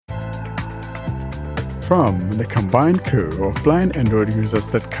From the combined crew of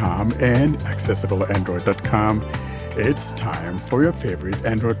blindandroidusers.com and accessibleandroid.com, it's time for your favorite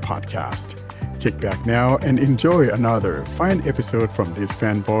Android podcast. Kick back now and enjoy another fine episode from these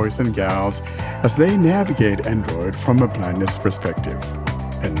fanboys and gals as they navigate Android from a blindness perspective.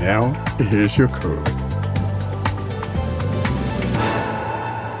 And now, here's your crew.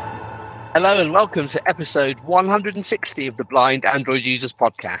 Hello and welcome to episode 160 of the Blind Android Users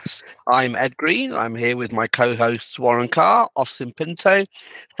Podcast. I'm Ed Green. I'm here with my co-hosts Warren Carr, Austin Pinto,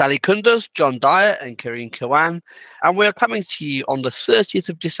 Sally Kunduz, John Dyer and Karine Kawan. And we're coming to you on the 30th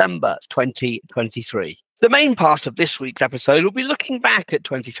of December, 2023. The main part of this week's episode will be looking back at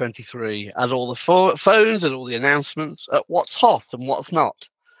 2023, at all the phones and all the announcements, at what's hot and what's not.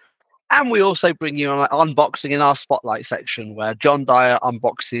 And we also bring you an unboxing in our Spotlight section where John Dyer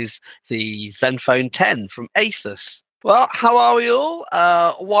unboxes the Zenfone 10 from Asus. Well, how are we all?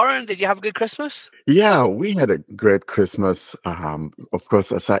 Warren, did you have a good Christmas? Yeah, we had a great Christmas. Of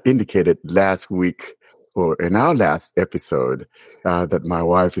course, as I indicated last week, or in our last episode, that my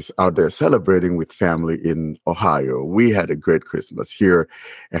wife is out there celebrating with family in Ohio. We had a great Christmas here,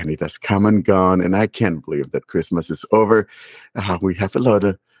 and it has come and gone, and I can't believe that Christmas is over. We have a lot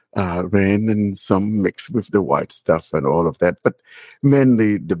of rain and some mix with the white stuff and all of that. But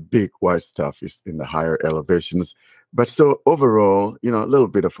mainly the big white stuff is in the higher elevations. But so overall, a little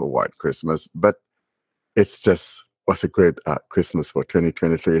bit of a white Christmas, but it's just was a great Christmas for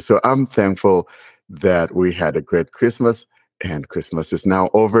 2023. So I'm thankful that we had a great Christmas and Christmas is now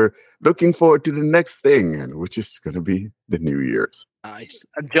over. Looking forward to the next thing, which is going to be the New Year's. Nice.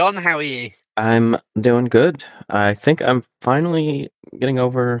 And John, how are you? I'm doing good. I think I'm finally getting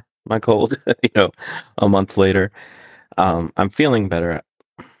over my cold, a month later. I'm feeling better.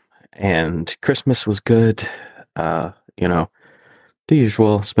 And Christmas was good. The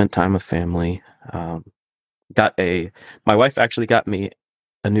usual, spent time with family. My wife actually got me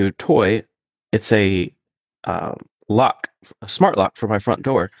a new toy. It's a smart lock for my front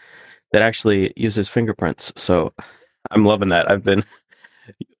door that actually uses fingerprints. So I'm loving that.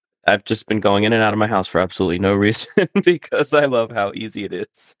 I've just been going in and out of my house for absolutely no reason because I love how easy it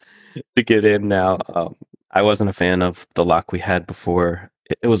is to get in now. I wasn't a fan of the lock we had before.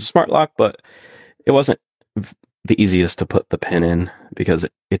 It was a smart lock, but it wasn't the easiest to put the pin in because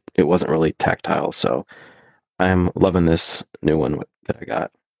it wasn't really tactile. So I'm loving this new one that I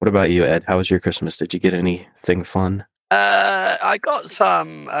got. What about you, Ed? How was your Christmas? Did you get anything fun? I got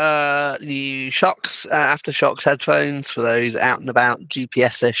some new AfterShokz headphones for those out and about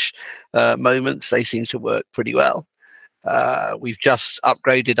GPS-ish moments. They seem to work pretty well. We've just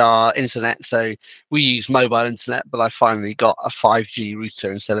upgraded our internet, so we use mobile internet, but I finally got a 5G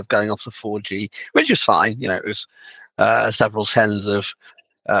router instead of going off the 4G, which was fine. It was several tens of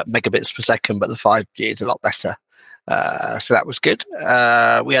megabits per second, but the 5G is a lot better. So that was good.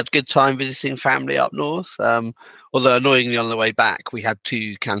 We had a good time visiting family up north. Although annoyingly on the way back, we had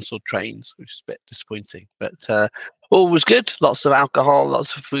 2 cancelled trains, which is a bit disappointing. But all was good. Lots of alcohol,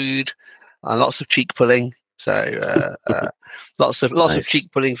 lots of food, lots of cheek pulling. So lots of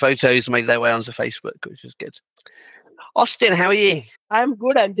cheek pulling photos made their way onto Facebook, which is good. Austin, how are you? I'm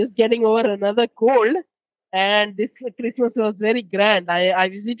good. I'm just getting over another cold. And this Christmas was very grand. I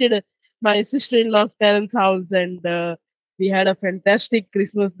visited my sister-in-law's parents' house and we had a fantastic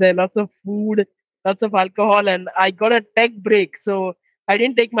Christmas there. Lots of food, lots of alcohol, and I got a tech break. So I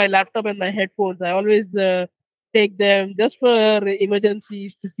didn't take my laptop and my headphones. I always take them just for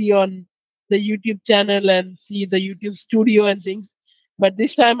emergencies to see on the YouTube channel and see the YouTube studio and things. But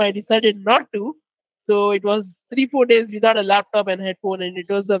this time I decided not to. So it was 3-4 days without a laptop and headphone, and it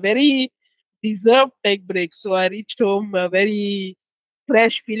was a very deserved tech break. So I reached home very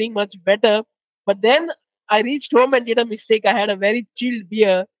fresh, feeling much better. But then I reached home and did a mistake. I had a very chilled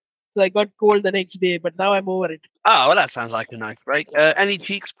beer, so I got cold the next day. But now I'm over it. Oh, well, that sounds like a nice break. Any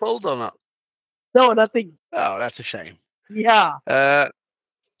cheeks pulled or not? No, nothing. Oh, that's a shame. Yeah.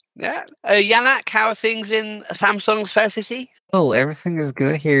 Yanak, how are things in Samsung's Fair City? Well, everything is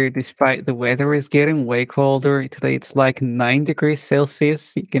good here, despite the weather is getting way colder. Today it's like 9 degrees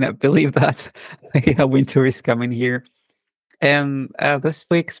Celsius. You cannot believe that. Yeah, winter is coming here. And this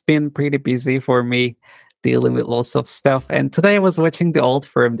week's been pretty busy for me, dealing with lots of stuff. And today I was watching The Old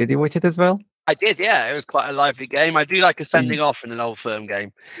Firm. Did you watch it as well? I did, yeah. It was quite a lively game. I do like a sending off in an Old Firm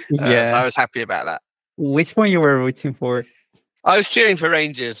game. So I was happy about that. Which one you were rooting for? I was cheering for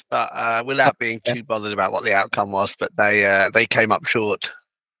Rangers, but without being too bothered about what the outcome was. But they came up short.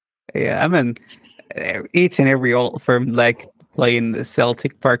 Yeah, I mean, each and every Old Firm, like playing the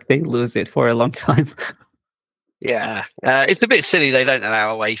Celtic Park, they lose it for a long time. Yeah, it's a bit silly they don't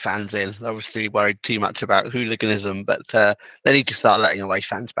allow away fans in. Obviously worried too much about hooliganism, but they need to start letting away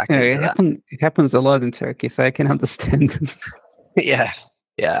fans back into that. It happens a lot in Turkey, so I can understand. Yeah,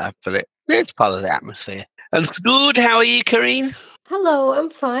 but it's part of the atmosphere. And good, how are you, Karine? Hello,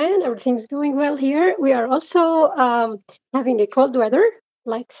 I'm fine. Everything's going well here. We are also having a cold weather,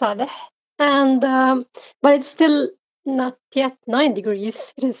 like Sadeh, and but it's still not yet 9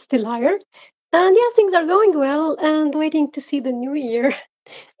 degrees. It is still higher, and yeah, things are going well. And waiting to see the new year.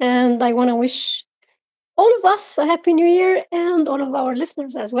 And I want to wish all of us a happy new year, and all of our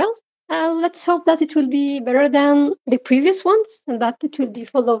listeners as well. Let's hope that it will be better than the previous ones, and that it will be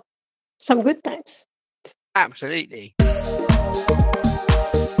full of some good times. Absolutely.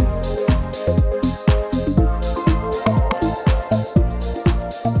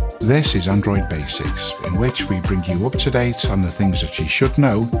 This is Android Basics, in which we bring you up to date on the things that you should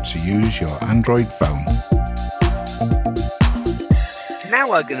know to use your Android phone. Now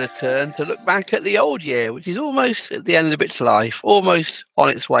we're going to turn to look back at the old year, which is almost at the end of its life, almost on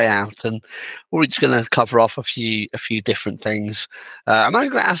its way out, and we're just going to cover off a few different things. I'm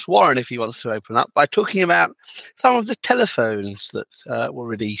going to ask Warren if he wants to open up by talking about some of the telephones that were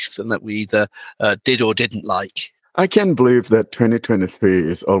released and that we either did or didn't like. I can't believe that 2023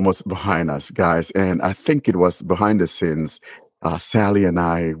 is almost behind us, guys, and I think it was behind the scenes. Sally and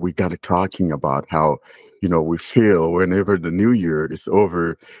I, we got to talking about how, we feel whenever the new year is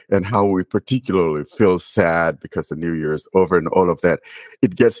over, and how we particularly feel sad because the new year is over and all of that.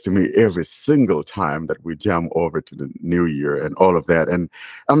 It gets to me every single time that we jump over to the new year and all of that. And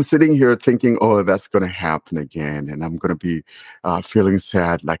I'm sitting here thinking, oh, that's going to happen again. And I'm going to be feeling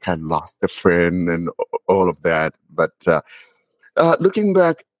sad, like I lost a friend and all of that. But looking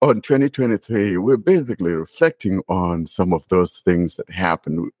back on 2023, we're basically reflecting on some of those things that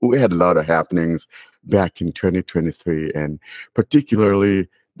happened. We had a lot of happenings back in 2023, and particularly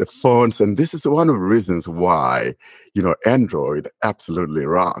the phones. And this is one of the reasons why, Android absolutely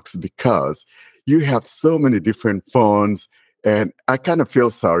rocks, because you have so many different phones. And I kind of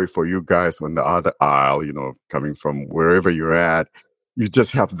feel sorry for you guys on the other aisle, coming from wherever you're at. You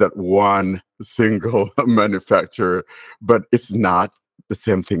just have that one single manufacturer, but it's not the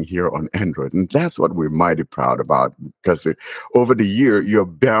same thing here on Android. And that's what we're mighty proud about, because over the year, you're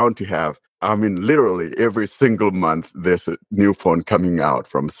bound to have, literally every single month, there's a new phone coming out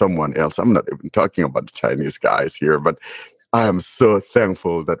from someone else. I'm not even talking about the Chinese guys here, but I am so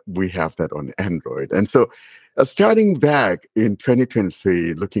thankful that we have that on Android. And so starting back in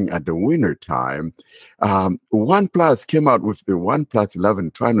 2023, looking at the winter time, OnePlus came out with the OnePlus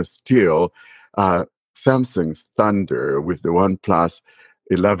 11, trying to steal Samsung's thunder with the OnePlus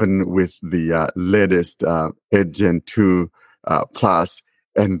 11 with the latest Edge Gen 2 Plus.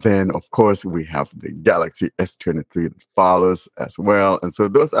 And then, of course, we have the Galaxy S23 that follows as well. And so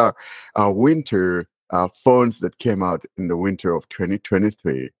those are our winter phones that came out in the winter of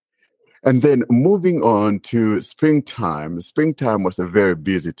 2023. And then moving on to springtime. Springtime was a very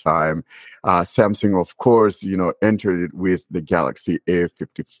busy time. Samsung, of course, entered it with the Galaxy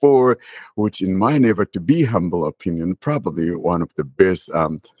A54, which in my never to be humble opinion, probably one of the best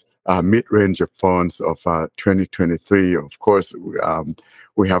mid-range phones of 2023. Of course,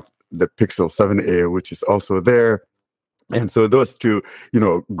 we have the Pixel 7a, which is also there. And so those two,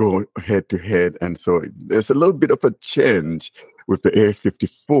 go head to head. And so there's a little bit of a change with the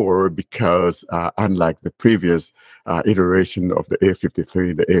A54 because unlike the previous iteration of the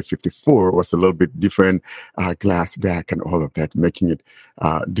A53, the A54 was a little bit different, glass back and all of that, making it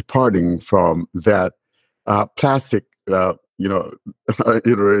departing from that plastic,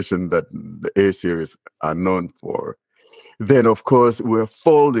 iteration that the A series are known for. Then, of course, we're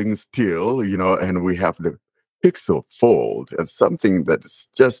folding still, and we have the Pixel Fold, and something that is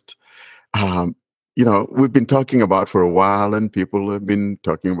just, we've been talking about for a while, and people have been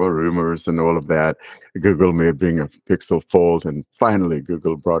talking about rumors and all of that. Google may bring a Pixel Fold, and finally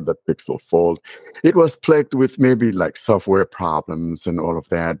Google brought that Pixel Fold. It was plagued with maybe like software problems and all of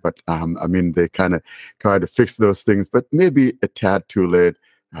that, but they kind of try to fix those things, but maybe a tad too late.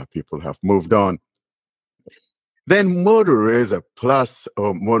 People have moved on. Then Moto Razr Plus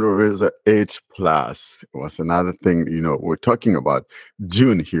or Moto Razr H Plus was another thing, we're talking about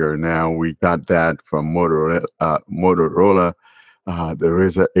June here now. We got that from Motorola, the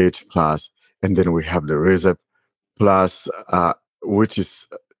Razr H Plus. And then we have the Razr Plus, which is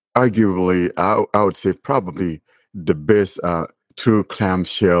arguably, I would say probably the best true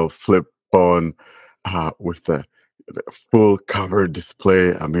clamshell flip phone with the full cover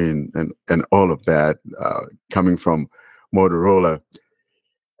display, and all of that coming from Motorola.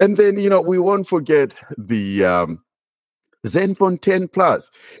 And then, we won't forget the Zenfone 10 Plus.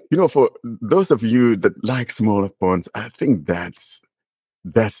 For those of you that like smaller phones, I think that's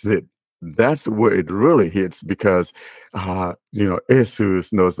it. That's where it really hits because,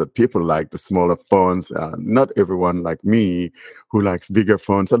 Asus knows that people like the smaller phones. Not everyone like me who likes bigger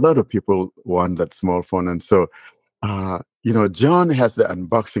phones. A lot of people want that small phone. And so, John has the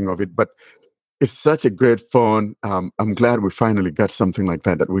unboxing of it, but it's such a great phone. I'm glad we finally got something like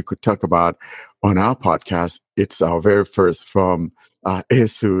that we could talk about on our podcast. It's our very first from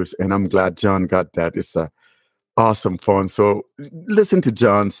Asus, and I'm glad John got that. It's a awesome phone. So listen to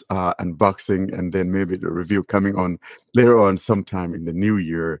John's unboxing and then maybe the review coming on later on sometime in the new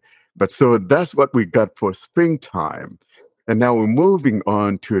year. But so that's what we got for springtime. And now we're moving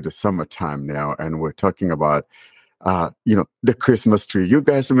on to the summertime now, and we're talking about the Christmas tree. You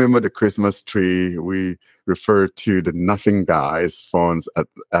guys remember the Christmas tree? We refer to the Nothing Guys phones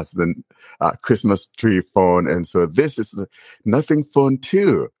as the Christmas tree phone. And so this is the Nothing Phone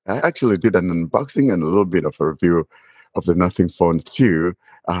 2. I actually did an unboxing and a little bit of a review of the Nothing Phone 2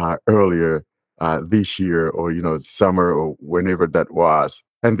 earlier this year, or, summer or whenever that was.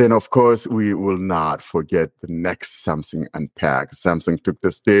 And then, of course, we will not forget the next Samsung Unpacked. Samsung took the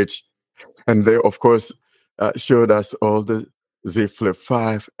stage, and they, of course, showed us all the Z Flip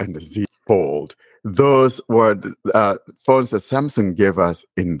 5 and the Z Fold. Those were the phones that Samsung gave us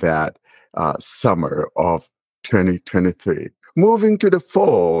in that summer of 2023. Moving to the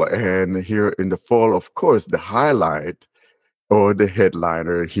fall, and here in the fall, of course, the highlight or the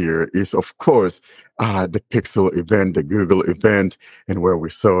headliner here is, of course, the Pixel event, the Google event, and where we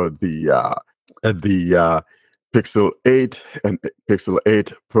saw the Pixel 8 and Pixel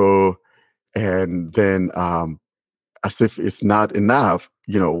 8 Pro. And then, as if it's not enough,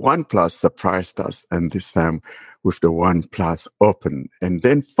 OnePlus surprised us, and this time with the OnePlus Open. And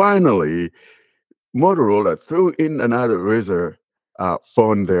then finally, Motorola threw in another Razr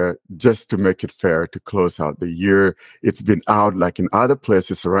phone there just to make it fair to close out the year. It's been out like in other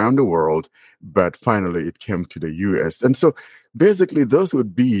places around the world, but finally it came to the US. And so basically, those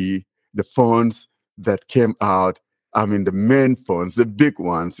would be the phones that came out. I mean, the main phones, the big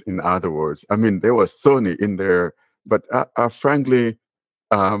ones, in other words. I mean, there was Sony in there, but frankly,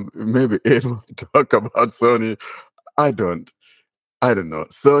 maybe able to talk about Sony. I don't know.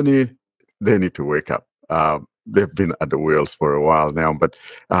 Sony, they need to wake up. They've been at the wheels for a while now, but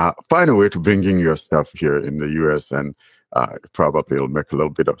find a way to bring in your stuff here in the US, and probably it'll make a little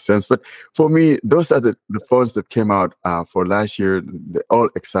bit of sense. But for me, those are the phones that came out for last year. They're all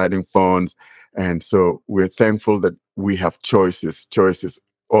exciting phones. And so we're thankful that we have choices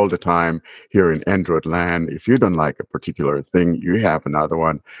all the time here in Android land. If you don't like a particular thing, you have another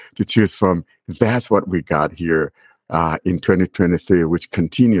one to choose from. That's what we got here in 2023, which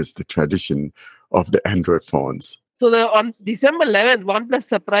continues the tradition of the Android phones. So on December 11th, OnePlus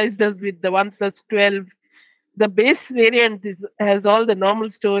surprised us with the OnePlus 12. The base variant has all the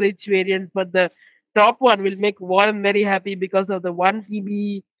normal storage variants, but the top one will make Warren very happy because of the 1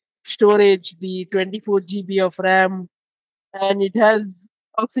 TB storage, the 24 GB of RAM, and it has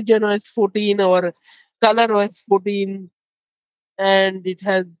OxygenOS 14 or ColorOS 14, and it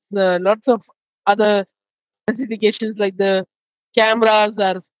has lots of other specifications like the cameras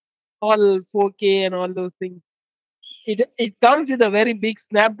are all 4K and all those things. It comes with a very big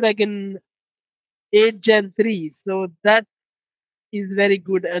Snapdragon 8 Gen 3, so that is very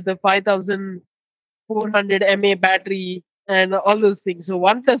good. The 5400 mAh battery and all those things. So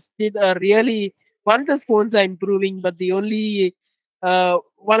OnePlus OnePlus phones are improving, but the only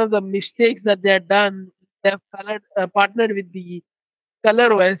one of the mistakes that they've done, they've partnered with the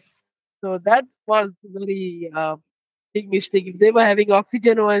ColorOS. So that was very big mistake. If they were having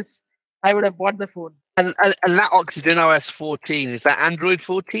OxygenOS, I would have bought the phone. And that OxygenOS 14, is that Android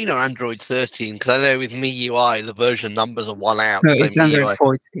 14 or Android 13? Because I know with MIUI, the version numbers are one out. No, so it's Android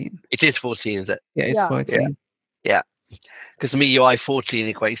 14. It is 14, is it? Yeah, it's 14. Yeah. Because MIUI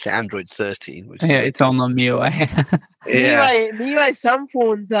 14 equates to Android 13. It's all on MIUI. MIUI, some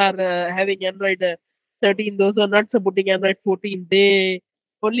phones are having Android 13. Those are not supporting Android 14. They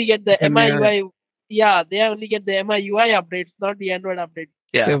only get the MIUI. Yeah, they only get the MIUI updates, not the Android updates.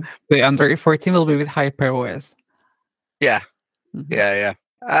 Yeah. So the Android 14 will be with HyperOS. Yeah. Mm-hmm. Yeah.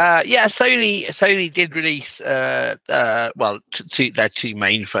 Sony did release their two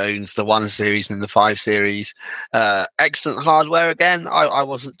main phones, the 1 series and the 5 series. Excellent hardware again. I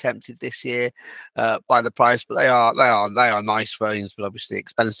wasn't tempted this year by the price, but they are nice phones, but obviously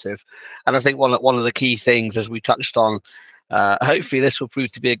expensive. And I think one of the key things, as we touched on Hopefully, this will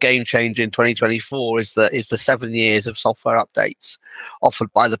prove to be a game changer in 2024. Is the 7 years of software updates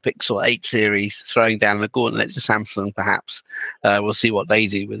offered by the Pixel 8 series, throwing down the gauntlet to Samsung? Perhaps we'll see what they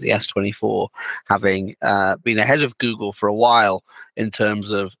do with the S24, having been ahead of Google for a while in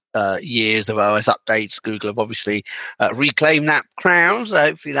terms of years of OS updates. Google have obviously reclaimed that crown, so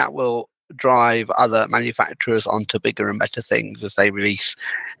hopefully that will drive other manufacturers onto bigger and better things as they release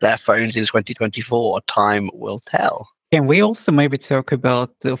their phones in 2024. Time will tell. Can we also maybe talk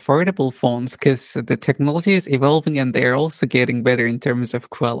about the affordable phones? Because the technology is evolving and they're also getting better in terms of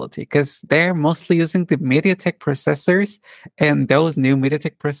quality. Because they're mostly using the MediaTek processors, and those new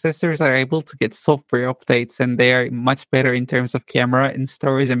MediaTek processors are able to get software updates, and they are much better in terms of camera and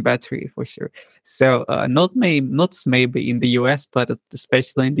storage and battery for sure. So not maybe in the US, but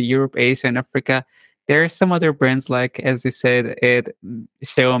especially in the Europe, Asia, and Africa. There are some other brands like, as you said,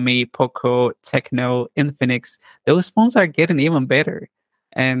 Xiaomi, Poco, Tecno, Infinix. Those phones are getting even better.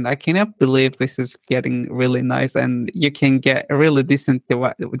 And I cannot believe this is getting really nice. And you can get a really decent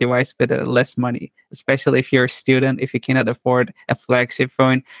device with less money, especially if you're a student, if you cannot afford a flagship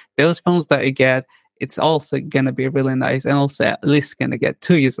phone. Those phones that you get, it's also going to be really nice, and also at least going to get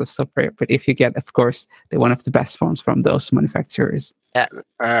 2 years of software. But if you get, of course, one of the best phones from those manufacturers. Yeah,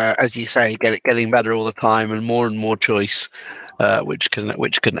 as you say, getting better all the time and more choice, which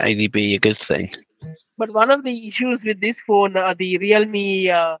can only be a good thing. But one of the issues with this phone, the Realme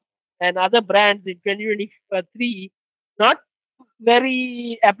and other brands in 2023, not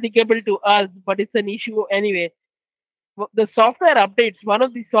very applicable to us, but it's an issue anyway. The software updates, one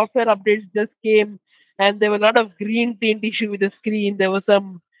of the software updates just came, and there were a lot of green tint issue with the screen. There was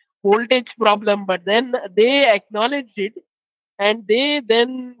some voltage problem, but then they acknowledged it, and they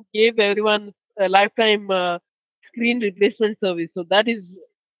then gave everyone a lifetime screen replacement service. So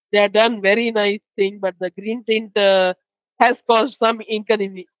they have done very nice thing, but the green tint has caused some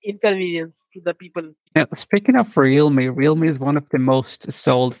inconvenience to the people. Now, speaking of Realme is one of the most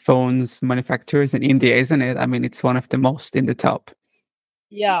sold phones manufacturers in India, isn't it? I mean, it's one of the most in the top.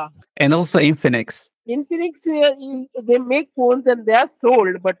 Yeah. And also Infinix. Infinix, they make phones and they are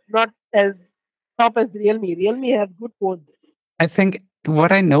sold, but not as top as Realme. Realme have good phones. I think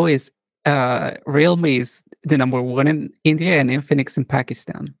what I know is Realme is the number one in India and Infinix in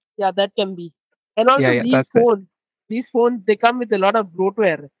Pakistan. Yeah, that can be. And also these phones, they come with a lot of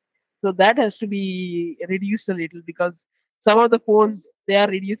bloatware. So that has to be reduced a little, because some of the phones, they are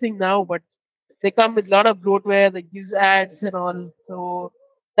reducing now, but they come with a lot of bloatware that gives ads and all. So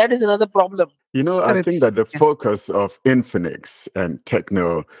that is another problem. You know, I think that the focus of Infinix and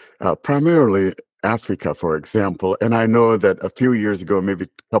Tecno, primarily Africa, for example, and I know that a few years ago, maybe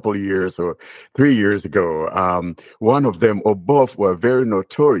a couple of years or 3 years ago, one of them or both were very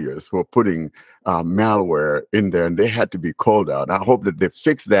notorious for putting malware in there, and they had to be called out. I hope that they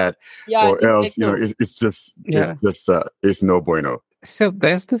fix that, or else, it's no bueno. So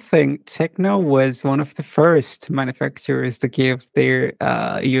that's the thing. Tecno was one of the first manufacturers to give their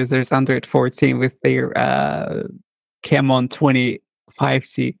users Android 14 with their Camon 20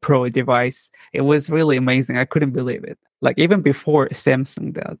 5G Pro device. It was really amazing. I couldn't believe it. Like even before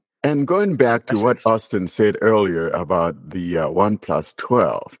Samsung did. And going back to what Austin said earlier about the OnePlus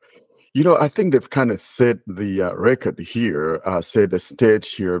 12, you know, I think they've kind of set the record here, set the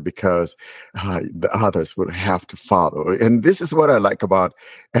stage here, because the others would have to follow. And this is what I like about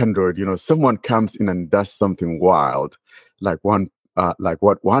Android. You know, someone comes in and does something wild, like what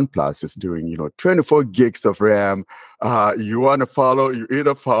OnePlus is doing. You know, 24 gigs of RAM. You want to follow, you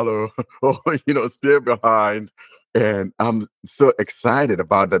either follow or stay behind. And I'm so excited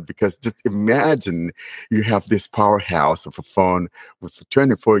about that, because just imagine you have this powerhouse of a phone with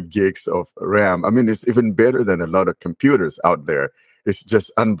 24 gigs of RAM. I mean, it's even better than a lot of computers out there. It's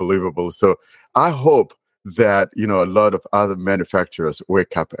just unbelievable. So I hope that, a lot of other manufacturers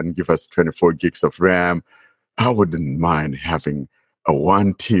wake up and give us 24 gigs of RAM. I wouldn't mind having a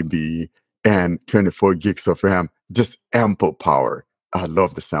 1 TB and 24 gigs of RAM, just ample power. I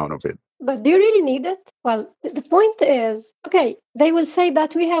love the sound of it. But do you really need it? Well, the point is, okay, they will say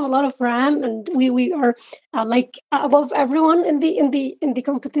that we have a lot of RAM and we are like above everyone in the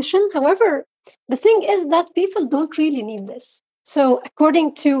competition. However, the thing is that people don't really need this. So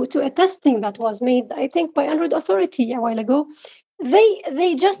according to a testing that was made, I think by Android Authority a while ago,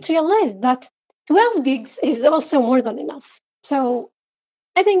 they just realized that 12 gigs is also more than enough. So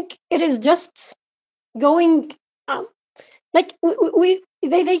I think it is just going like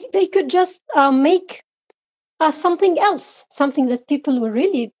they could just make something else, something that people will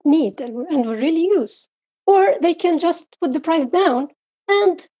really need and will really use. Or they can just put the price down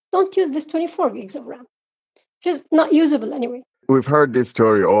and don't use this 24 gigs of RAM. which is not usable anyway. We've heard this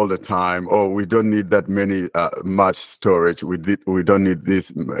story all the time. Oh, we don't need that many much storage. We don't need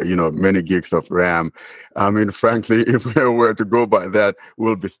this, many gigs of RAM. I mean, frankly, if we were to go by that,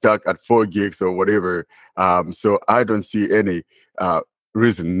 we'll be stuck at 4 gigs or whatever. So I don't see any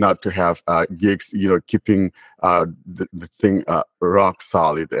reason not to have gigs. Keeping the thing rock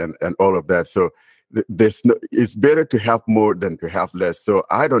solid and all of that. So it's better to have more than to have less. So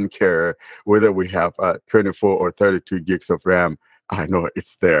I don't care whether we have 24 or 32 gigs of RAM. I know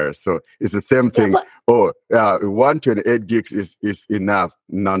it's there. So it's the same thing. Yeah, 128 gigs is enough.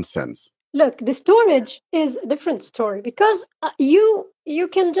 Nonsense. look, the storage is a different story because you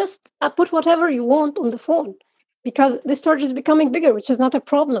can just put whatever you want on the phone because the storage is becoming bigger, which is not a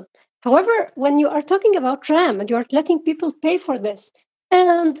problem. However, when you are talking about RAM and you are letting people pay for this,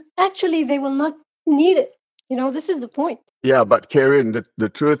 and actually they will not need it. This is the point. Yeah, but Karen, the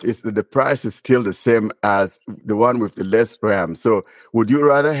truth is that the price is still the same as the one with the less RAM. So would you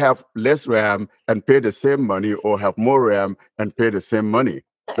rather have less RAM and pay the same money or have more RAM and pay the same money?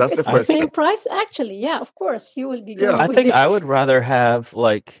 That's the It's the question. same price, actually. Yeah, of course, you will be Yeah. going I with think the- I would rather have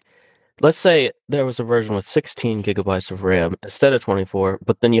let's say there was a version with 16 gigabytes of RAM instead of 24,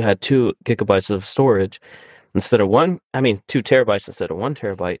 but then you had 2 gigabytes of storage instead of 2 terabytes instead of 1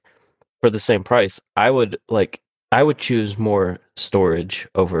 terabyte for the same price. I would choose more storage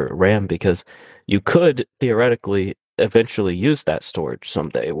over RAM because you could theoretically eventually use that storage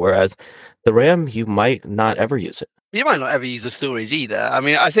someday, whereas the RAM, you might not ever use it. You might not ever use the storage either. I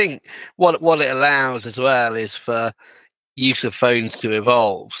mean, I think what it allows as well is for use of phones to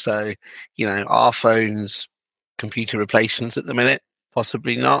evolve. So, our phones computer replacements at the minute,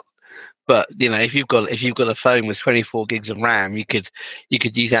 possibly not. But if you've got a phone with 24 gigs of RAM, you could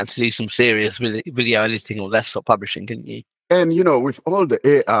use that to do some serious video editing or desktop publishing, couldn't you? And with all the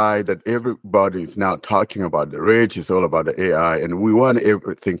AI that everybody is now talking about, the rage is all about the AI, and we want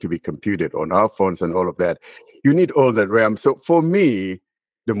everything to be computed on our phones and all of that. You need all that RAM. So for me,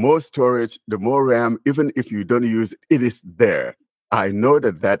 the more storage, the more RAM, even if you don't use it, it is there. I know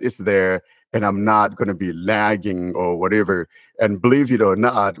that is there, and I'm not going to be lagging or whatever. And believe it or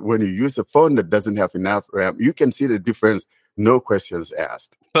not, when you use a phone that doesn't have enough RAM, you can see the difference, no questions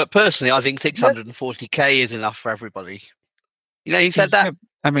asked. But personally, I think 640k is enough for everybody. You said that.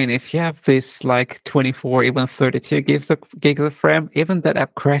 I mean, if you have this 24, even 32 gigs of RAM, even that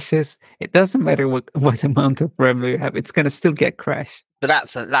app crashes, it doesn't matter what amount of RAM you have, it's going to still get crashed. But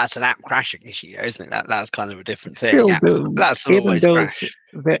that's an app crashing issue, isn't it? That's kind of a different thing. Still, That's even always crash.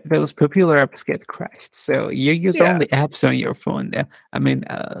 those popular apps get crashed. So you use only apps on your phone. I mean,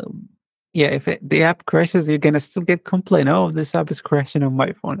 if the app crashes, you're going to still get complaint. Oh, this app is crashing on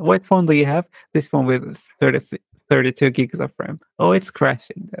my phone. What phone do you have? This one with 32 gigs of RAM. Oh, it's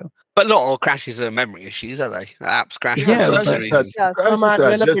crashing though. But not all crashes are memory issues, are they? Apps crash. Yeah, for but- certain reasons. Crashes some are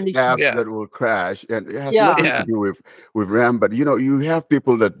are just development apps issues. that will crash, and it has Yeah. nothing Yeah. to do with RAM. But you have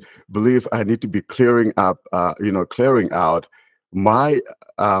people that believe I need to be clearing out my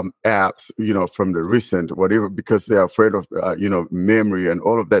apps, from the recent whatever, because they're afraid of memory and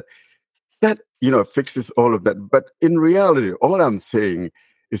all of that. That fixes all of that. But in reality, all I'm saying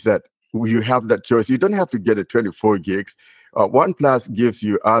is that you have that choice. You don't have to get a 24 gigs. OnePlus gives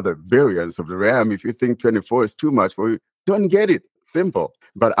you other variants of the RAM. If you think 24 is too much for you, don't get it. Simple.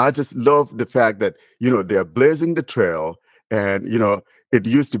 But I just love the fact that, they're blazing the trail. And, it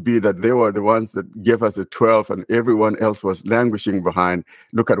used to be that they were the ones that gave us a 12 and everyone else was languishing behind.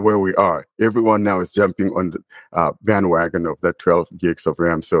 Look at where we are. Everyone now is jumping on the bandwagon of that 12 gigs of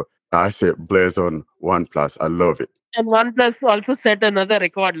RAM. So I say blaze on OnePlus. I love it. And OnePlus also set another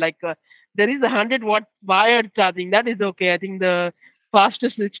record. There is 100-watt wired charging. That is okay. I think the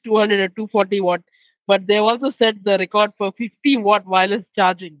fastest is 200 or 240 watt. But they also set the record for 50-watt wireless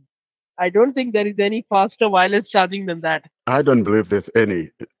charging. I don't think there is any faster wireless charging than that. I don't believe there's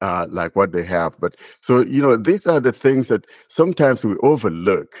any like what they have. But so, these are the things that sometimes we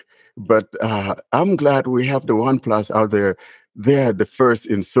overlook. But I'm glad we have the OnePlus out there. They're the first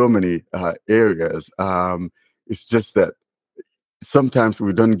in so many areas. It's just that sometimes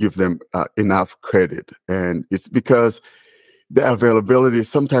we don't give them enough credit. And it's because the availability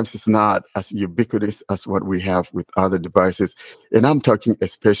sometimes is not as ubiquitous as what we have with other devices. And I'm talking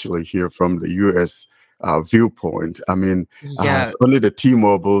especially here from the US viewpoint. I mean, it's only the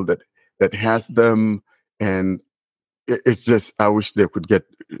T-Mobile that has them. And it's just, I wish they could get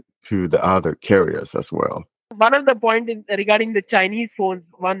to the other carriers as well. One of the points regarding the Chinese phones,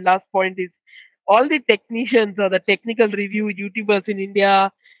 one last point is all the technicians or the technical review YouTubers in India,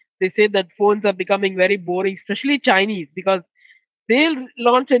 they say that phones are becoming very boring, especially Chinese, because they'll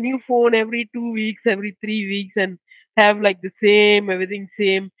launch a new phone every 2 weeks, every 3 weeks, and have like the same, everything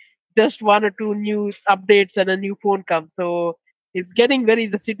same, just one or two new updates and a new phone comes. So it's getting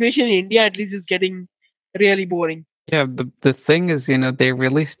the situation in India at least is getting really boring. Yeah, the thing is, they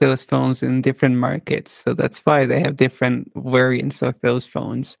release those phones in different markets, so that's why they have different variants of those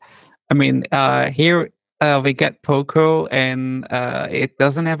phones. I mean, here we get Poco, and it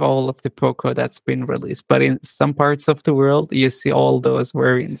doesn't have all of the Poco that's been released, but in some parts of the world, you see all those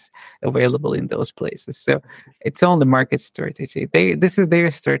variants available in those places. So it's all the market strategy. This is their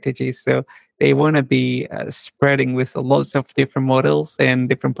strategy, so they want to be spreading with lots of different models in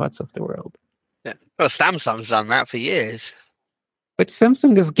different parts of the world. Yeah. Well, Samsung's done that for years. But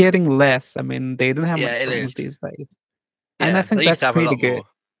Samsung is getting less. I mean, they don't have Yeah, much it phones is. these days. Yeah, And I think they used that's to have a pretty lot good. more.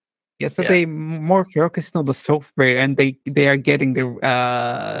 Yeah, so Yeah. they more focused on the software, and they are getting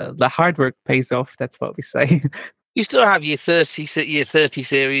the hard work pays off. That's what we say. You still have your 30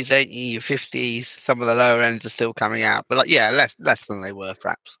 series, don't you? Your 50s. Some of the lower ends are still coming out, but less than they were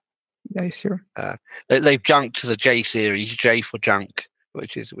perhaps. Yeah, sure. They've junked to the J series, J for junk,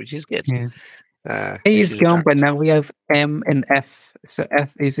 which is good. Yeah. A is gone, but now we have M and F. So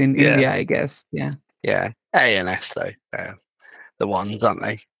F is in India, I guess. Yeah. Yeah. A and S though, the ones, aren't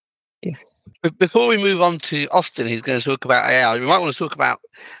they? Yeah. But before we move on to Austin, who's going to talk about AI, we might want to talk about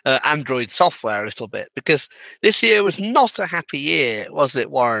Android software a little bit, because this year was not a happy year, was it,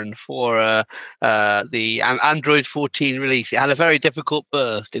 Warren, for the Android 14 release? It had a very difficult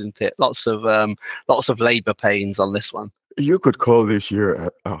birth, didn't it? Lots of labor pains on this one. You could call this year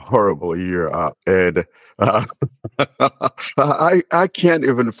a horrible year, Ed. I can't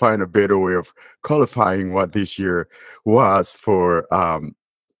even find a better way of qualifying what this year was for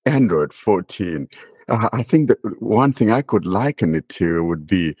Android 14. I think that one thing I could liken it to would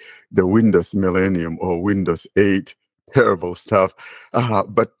be the Windows Millennium or Windows 8 terrible stuff.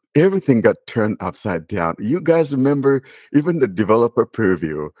 But everything got turned upside down. You guys remember even the developer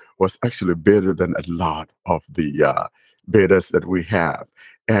preview was actually better than a lot of the betas that we have.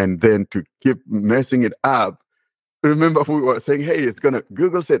 And then to keep messing it up, remember we were saying, hey,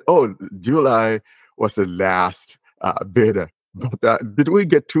 Google said, oh, July was the last beta. But did we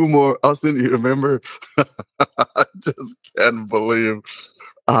get two more? Austin, you remember? I just can't believe.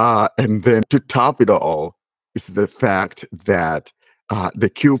 And then to top it all is the fact that the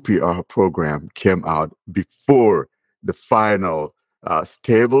QPR program came out before the final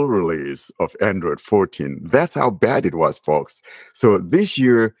stable release of Android 14. That's how bad it was, folks. So this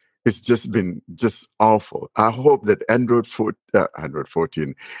year, it's just been just awful. I hope that Android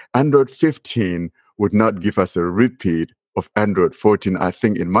 15 would not give us a repeat of Android 14. I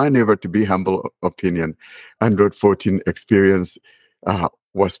think, in my never to be humble opinion, Android 14 experience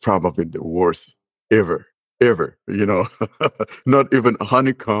was probably the worst ever. Not even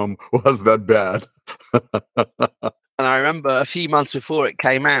Honeycomb was that bad. And I remember a few months before it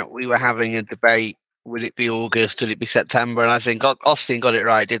came out, we were having a debate. Would it be August? Would it be September? And I think Austin got it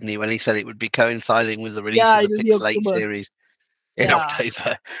right, didn't he, when he said it would be coinciding with the release of the Pixel 8 series in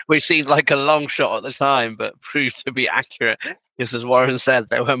October, which seemed like a long shot at the time, but proved to be accurate. Because as Warren said,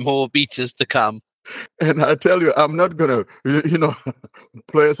 there were more betas to come. And I tell you, I'm not going to,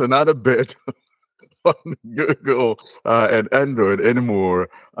 place another bet on Google and Android anymore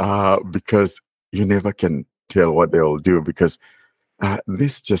because you never can tell what they'll do, because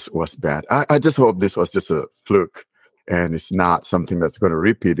this just was bad. I just hope this was just a fluke and it's not something that's going to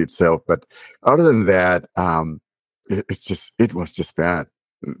repeat itself. But other than that, it was just bad.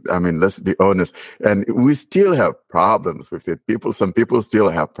 I mean, let's be honest. And we still have problems with it. Some people still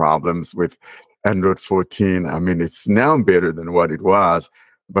have problems with Android 14. I mean, it's now better than what it was.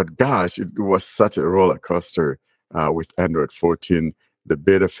 But gosh, it was such a roller coaster with Android 14, the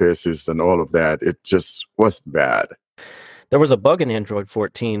beta phases and all of that. It just was bad. There was a bug in Android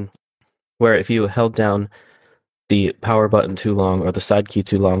 14 where if you held down the power button too long or the side key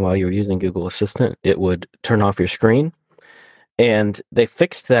too long while you were using Google Assistant, it would turn off your screen. And they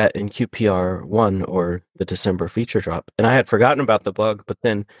fixed that in QPR 1, or the December feature drop. And I had forgotten about the bug, but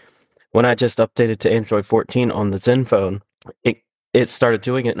then when I just updated to Android 14 on the Zenfone, it started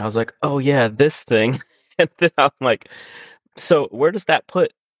doing it, and I was like, oh yeah, this thing. And then I'm like, so where does that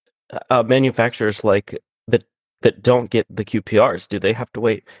put manufacturers like that don't get the QPRs? Do they have to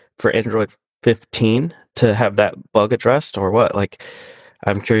wait for Android 15 to have that bug addressed, or what? Like,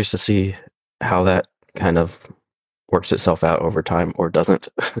 I'm curious to see how that kind of works itself out over time, or doesn't.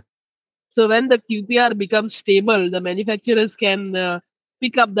 So when the QPR becomes stable, the manufacturers can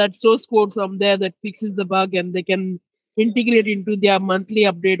pick up that source code from there that fixes the bug, and they can integrate into their monthly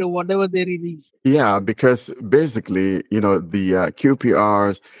update or whatever they release. Yeah, because basically, the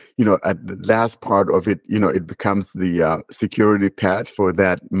QPRs, at the last part of it, it becomes the security patch for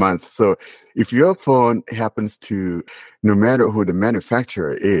that month. So if your phone happens to, no matter who the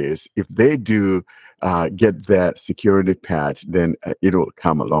manufacturer is, if they do get that security patch, then it'll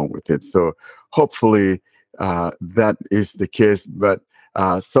come along with it. So hopefully that is the case. But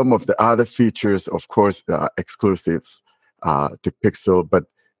some of the other features, of course, are exclusives to Pixel, but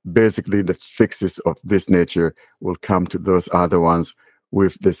basically the fixes of this nature will come to those other ones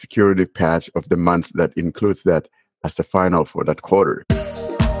with the security patch of the month that includes that as a final for that quarter.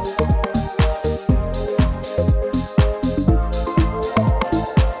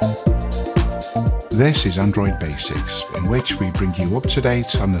 This is Android Basics, in which we bring you up to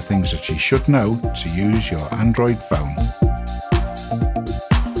date on the things that you should know to use your Android phone.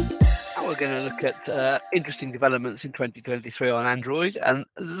 We're going to look at interesting developments in 2023 on Android, and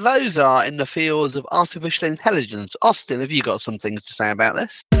those are in the fields of artificial intelligence. Austin, have you got some things to say about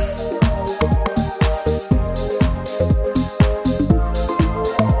this?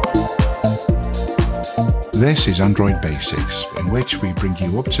 This is Android Basics, in which we bring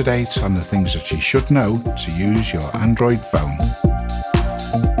you up to date on the things that you should know to use your Android phone.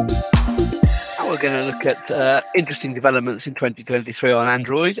 We're going to look at interesting developments in 2023 on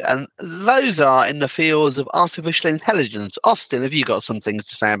Android, and those are in the fields of artificial intelligence. Austin, have you got some things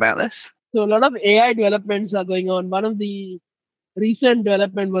to say about this? So a lot of AI developments are going on. One of the recent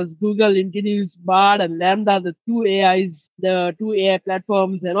development was Google introduced Bard and Lambda, the two AI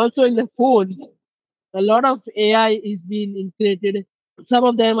platforms, and also in the phones, a lot of AI is being integrated. Some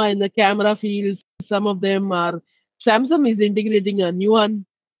of them are in the camera fields. Some of them are. Samsung is integrating a new one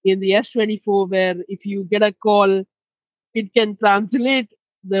in the S24, where if you get a call, it can translate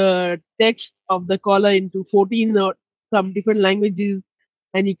the text of the caller into 14 or some different languages,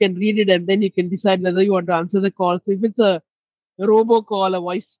 and you can read it, and then you can decide whether you want to answer the call. So if it's a robocall, a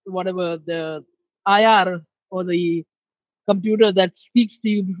voice, whatever, the IR or the computer that speaks to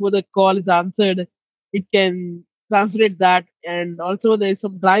you before the call is answered, it can translate that. And also there's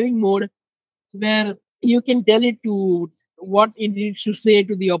some driving mode where you can tell it to what it needs to say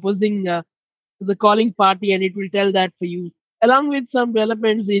to the opposing to the calling party, and it will tell that for you. Along with some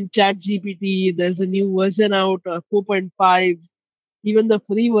developments in ChatGPT, there's a new version out, 4.5. Even the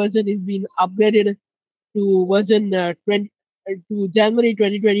free version is being upgraded to version 20 to January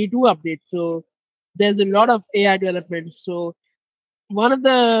 2022 update. So there's a lot of AI development. So one of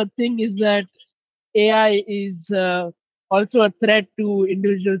the thing is that AI is also a threat to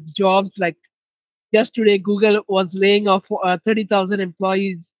individuals' jobs. Like just today, Google was laying off 30,000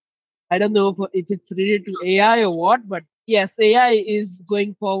 employees. I don't know if it's related to AI or what, but yes, AI is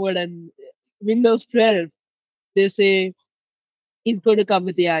going forward, and Windows 12, they say, is going to come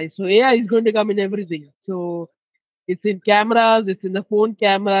with AI. So AI is going to come in everything. So it's in cameras, it's in the phone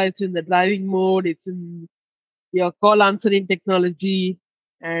camera, it's in the driving mode, it's in your call answering technology,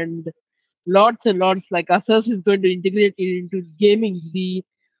 and lots and lots. Like Asus is going to integrate it into gaming. The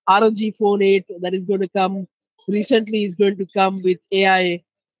ROG Phone 8 that is going to come recently is going to come with AI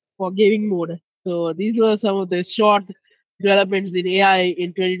for gaming mode. So these were some of the short developments in AI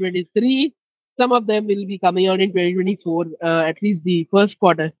in 2023. Some of them will be coming out in 2024, at least the first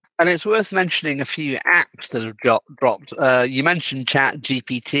quarter. And it's worth mentioning a few apps that have dropped. You mentioned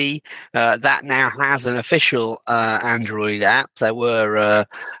ChatGPT. That now has an official Android app. There were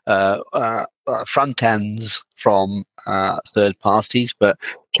front ends from third parties, but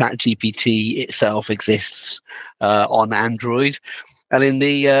ChatGPT itself exists on Android. And in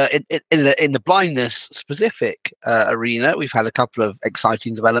the blindness specific arena, we've had a couple of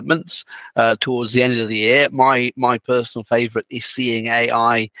exciting developments towards the end of the year. My personal favorite is Seeing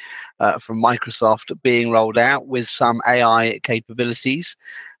AI from Microsoft being rolled out with some AI capabilities.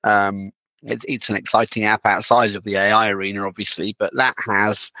 It's an exciting app outside of the AI arena, obviously, but that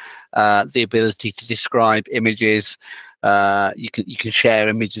has the ability to describe images. You can share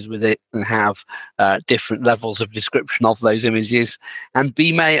images with it and have different levels of description of those images. And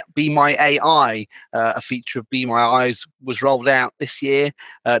Be My AI, a feature of Be My Eyes, was rolled out this year.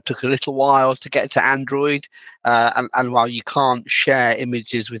 Took a little while to get to Android, and while you can't share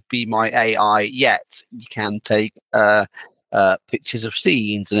images with Be My AI yet, you can take pictures of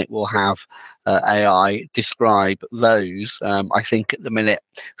scenes, and it will have AI describe those. I think at the minute,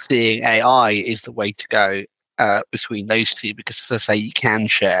 Seeing AI is the way to go between those two, because, as I say, you can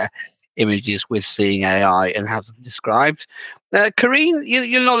share images with Seeing AI and have them described. Karine,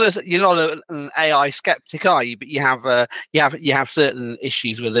 you're not an AI skeptic, are you? But you have certain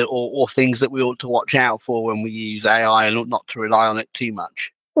issues with it, or things that we ought to watch out for when we use AI, and not to rely on it too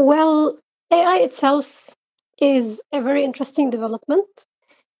much. Well, AI itself is a very interesting development,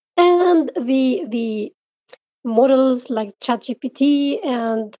 and the models like ChatGPT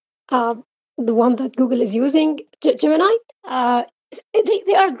and the one that Google is using, Gemini,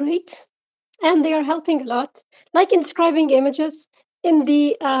 they are great, and they are helping a lot, like in describing images, in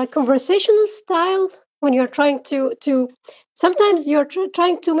the conversational style. When you're trying to sometimes you're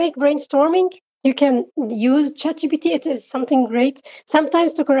trying to make brainstorming, you can use ChatGPT. It is something great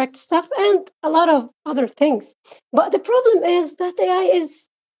sometimes to correct stuff and a lot of other things. But the problem is that AI is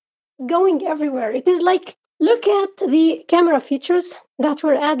going everywhere. It is like, look at the camera features that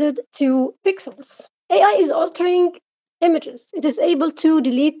were added to Pixels. AI is altering images. It is able to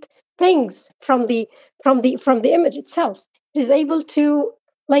delete things from the image itself. It is able to,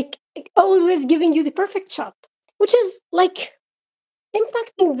 like, always giving you the perfect shot, which is like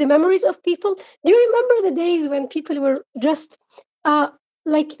impacting the memories of people. Do you remember the days when people were just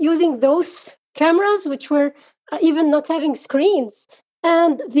like using those cameras, which were even not having screens,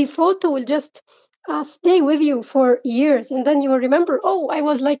 and the photo will just stay with you for years, and then you will remember, oh, I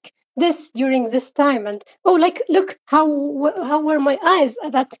was like this during this time, and oh, like, look how were my eyes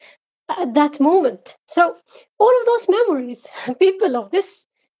at that moment. So all of those memories, people of this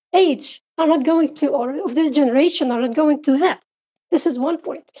age are not going to, or of this generation are not going to have. This is one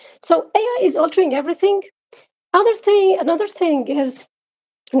point. So AI is altering everything. Another thing is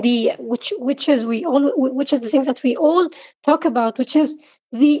which is the thing that we all talk about, which is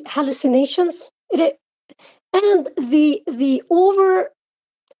the hallucinations. And the over,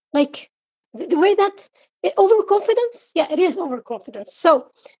 like, the way that overconfidence. Yeah, it is overconfidence. So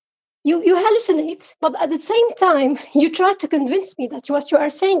you hallucinate, but at the same time, you try to convince me that what you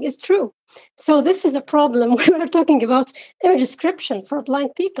are saying is true. So this is a problem. We are talking about image description for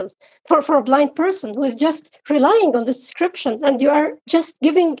blind people, for a blind person who is just relying on this description, and you are just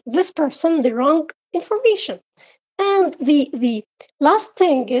giving this person the wrong information. And the last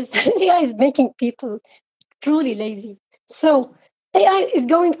thing is AI is making people truly lazy. So AI is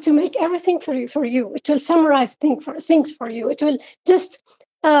going to make everything for you. It will summarize things for you. It will just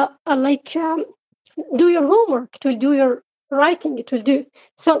do your homework. It will do your writing. It will do.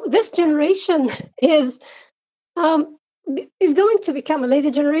 So this generation is going to become a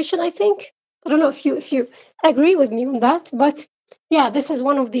lazy generation, I think. I don't know if you agree with me on that, but yeah, this is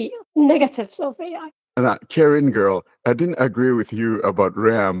one of the negatives of AI. Karine, girl, I didn't agree with you about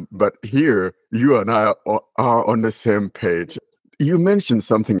RAM, but here you and I are on the same page. You mentioned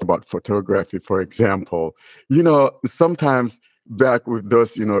something about photography, for example. Sometimes back with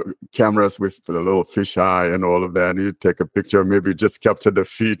those, cameras with the little fisheye and all of that, and you take a picture, maybe just capture the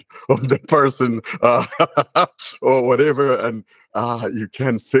feet of the person or whatever, and you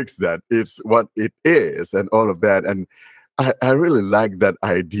can fix that. It's what it is and all of that. And I really like that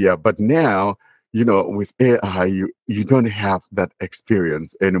idea. But now, with AI, you don't have that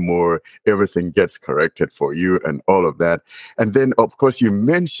experience anymore. Everything gets corrected for you and all of that. And then, of course, you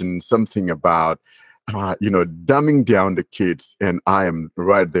mentioned something about dumbing down the kids, and I am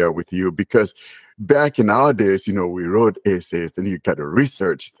right there with you, because back in our days, we wrote essays, and you got to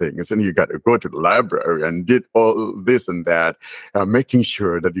research things, and you got to go to the library and did all this and that, making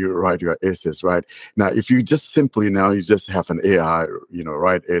sure that you write your essays right. Now, if you just have an AI,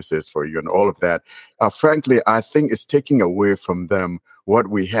 write essays for you and all of that, frankly, I think it's taking away from them what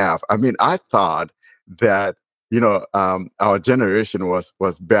we have. I mean, I thought that our generation was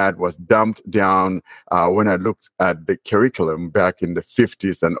dumped down when I looked at the curriculum back in the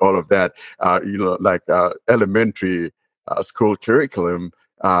 50s and all of that, like elementary school curriculum.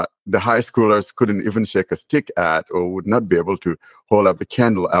 The high schoolers couldn't even shake a stick at, or would not be able to hold up a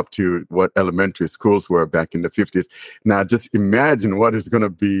candle up to what elementary schools were back in the 50s. Now, just imagine what it's going to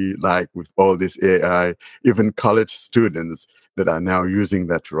be like with all this AI, even college students that are now using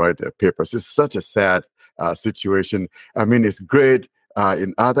that to write their papers. It's such a sad situation. I mean, it's great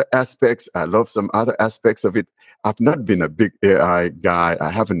in other aspects. I love some other aspects of it. I've not been a big AI guy. I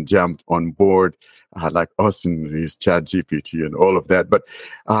haven't jumped on board like Austin and his ChatGPT and all of that. But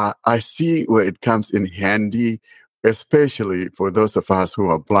I see where it comes in handy especially for those of us who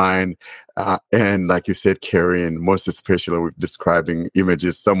are blind. And like you said, Karen, most especially with describing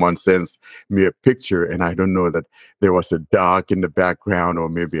images, someone sends me a picture and I don't know that there was a dog in the background or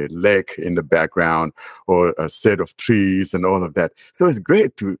maybe a lake in the background or a set of trees and all of that. So it's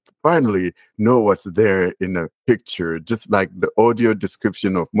great to finally know what's there in a picture, just like the audio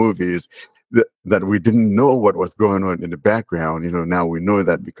description of movies that we didn't know what was going on in the background. Now we know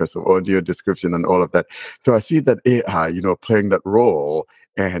that because of audio description and all of that. So I see that AI, playing that role,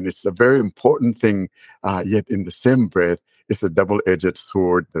 and it's a very important thing, yet in the same breath, it's a double-edged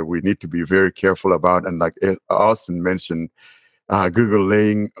sword that we need to be very careful about. And like Austin mentioned, Google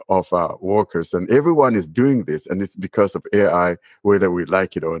laying off workers, and everyone is doing this, and it's because of AI, whether we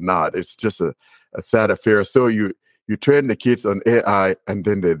like it or not. It's just a sad affair. So you train the kids on AI, and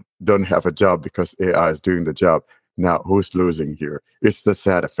then they don't have a job because AI is doing the job. Now, who's losing here? It's the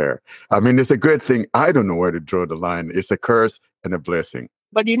sad affair. I mean, it's a great thing. I don't know where to draw the line. It's a curse and a blessing.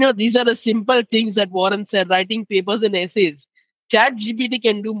 But these are the simple things that Warren said, writing papers and essays. ChatGPT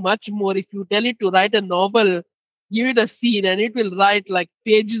can do much more. If you tell it to write a novel, give it a scene, and it will write like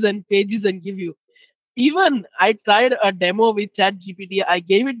pages and pages and give you. Even I tried a demo with ChatGPT. I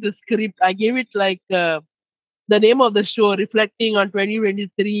gave it the script. I gave it like the name of the show, reflecting on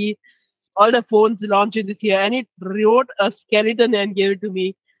 2023, all the phones launching this year, and it wrote a skeleton and gave it to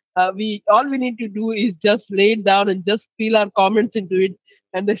me. All we need to do is just lay it down and just fill our comments into it,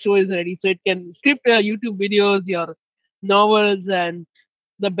 and the show is ready. So it can script your YouTube videos, your novels, and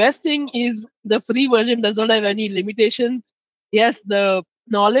the best thing is the free version does not have any limitations. Yes, the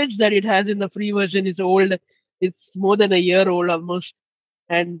knowledge that it has in the free version is old. It's more than a year old almost.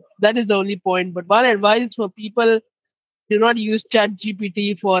 And that is the only point. But one advice for people, do not use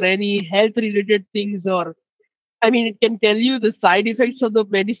ChatGPT for any health-related things, it can tell you the side effects of the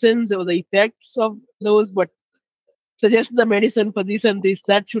medicines or the effects of those, but suggest the medicine for this and this.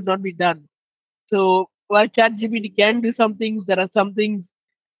 That should not be done. So while ChatGPT can do some things, there are some things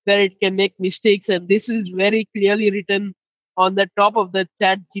where it can make mistakes, and this is very clearly written on the top of the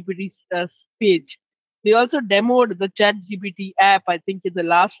ChatGPT page. They also demoed the ChatGPT app, I think, in the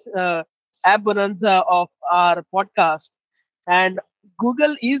last app bonanza of our podcast. And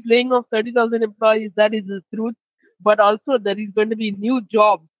Google is laying off 30,000 employees. That is the truth. But also there is going to be new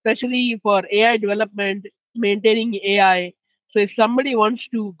jobs, especially for AI development, maintaining AI. So if somebody wants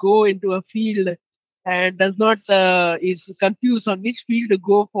to go into a field and is confused on which field to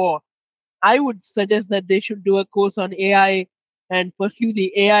go for, I would suggest that they should do a course on AI and pursue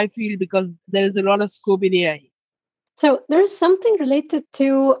the AI field because there is a lot of scope in AI. So there's something related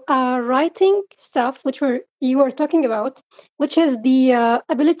to writing stuff, which you were talking about, which is the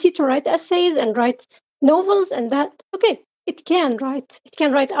ability to write essays and write novels, and that. Okay, it can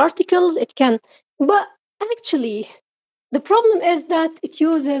write articles, but actually, the problem is that it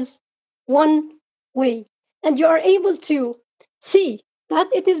uses one way, and you are able to see that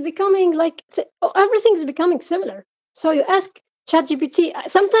it is becoming everything is becoming similar. So you ask ChatGPT.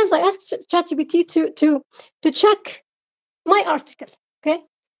 Sometimes I ask ChatGPT to check my article, okay,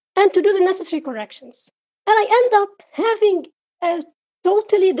 and to do the necessary corrections, and I end up having a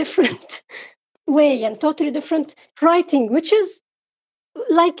totally different way and totally different writing, which is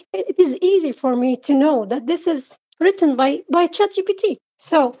like it is easy for me to know that this is written by ChatGPT.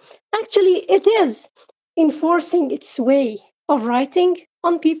 So actually, it is enforcing its way of writing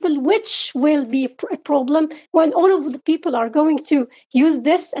on people, which will be a problem when all of the people are going to use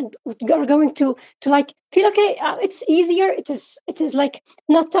this and are going to feel okay. It's easier. It is like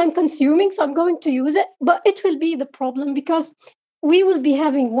not time consuming, so I'm going to use it. But it will be the problem because we will be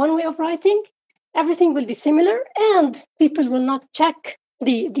having one way of writing. Everything will be similar, and people will not check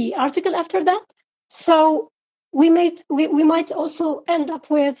the article after that. So we might also end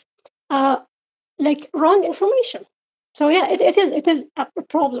up with wrong information. So yeah, it is a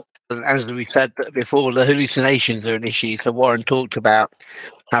problem. As we said before, the hallucinations are an issue. So Warren talked about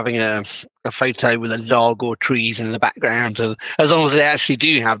having a photo with a dog or trees in the background, and as long as they actually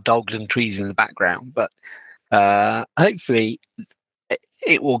do have dogs and trees in the background. But hopefully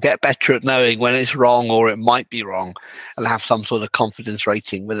it will get better at knowing when it's wrong or it might be wrong and have some sort of confidence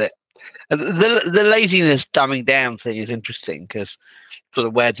rating with it. And the laziness dumbing down thing is interesting because sort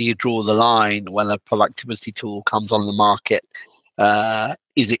of where do you draw the line when a productivity tool comes on the market?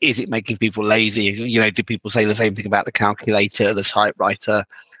 Is it making people lazy? Do people say the same thing about the calculator, the typewriter,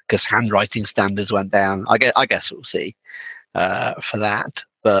 because handwriting standards went down? I guess we'll see for that.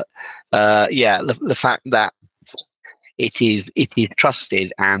 But the fact that it is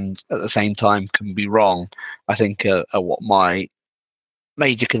trusted and at the same time can be wrong, I think are what my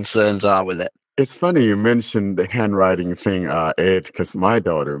major concerns are with it. It's funny you mentioned the handwriting thing, Ed, because my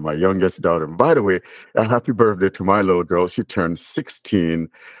youngest daughter, by the way, happy birthday to my little girl. She turned 16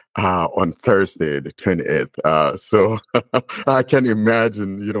 on Thursday, the 28th. So I can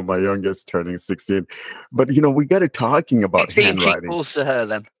imagine, my youngest turning 16. But, we got it talking about 16 handwriting. equals to her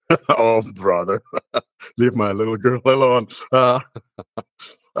then. Oh, brother, leave my little girl alone.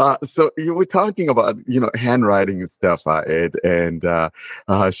 So you were talking about, handwriting and stuff, Ed, and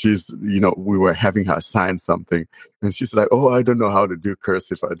she's, we were having her sign something, and she's like, "Oh, I don't know how to do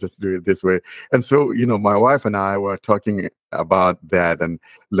cursive. I just do it this way." And so, my wife and I were talking about that and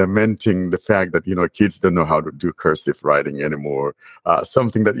lamenting the fact that, kids don't know how to do cursive writing anymore.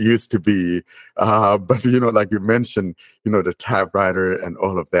 Something that used to be, but, like you mentioned, the typewriter and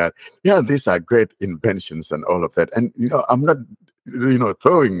all of that. Yeah, these are great inventions and all of that. And, I'm not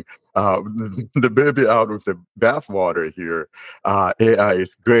throwing the baby out with the bathwater here. AI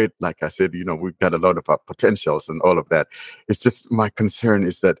is great. Like I said, we've got a lot of potentials and all of that. It's just my concern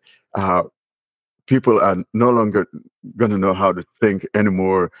is that people are no longer going to know how to think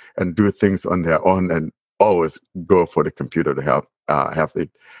anymore and do things on their own and always go for the computer to help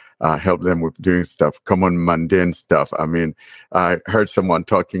help them with doing stuff, common mundane stuff. I mean, I heard someone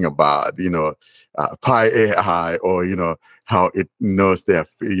talking about, Pi AI, or, how it knows their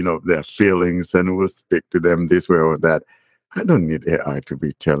feelings and will speak to them this way or that. I don't need AI to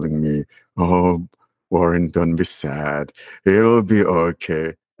be telling me, "Oh, Warren, don't be sad. It'll be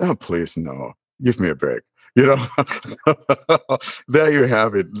okay." Oh, please, no. Give me a break. So, there you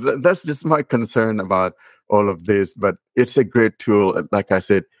have it. That's just my concern about all of this. But it's a great tool. Like I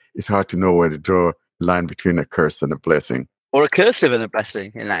said, it's hard to know where to draw the line between a curse and a blessing. Or a cursive and a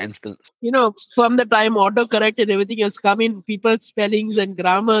blessing in that instance. From the time autocorrect and everything has come in, people's spellings and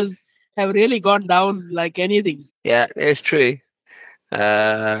grammars have really gone down like anything. Yeah, it's true.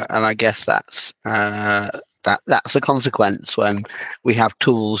 And I guess that's a consequence when we have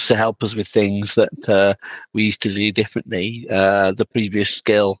tools to help us with things that we used to do differently. The previous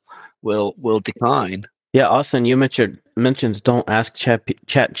skill will decline. Yeah, Austin, you mentions don't ask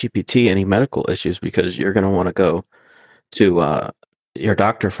ChatGPT any medical issues because you're going to want to go to your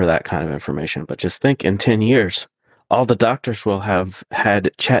doctor for that kind of information. But just think, in 10 years, all the doctors will have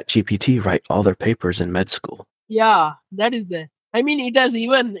had ChatGPT write all their papers in med school. Yeah, that is there. I mean, it has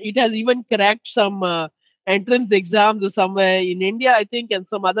even cracked some entrance exams or somewhere in India, I think, and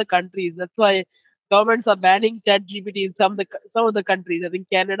some other countries. That's why governments are banning ChatGPT in some of the countries. I think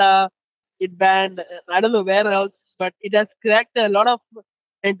Canada, it banned. I don't know where else, but it has cracked a lot of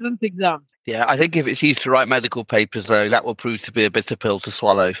entrance exams. Yeah, I think if it's used to write medical papers, though, that will prove to be a bitter pill to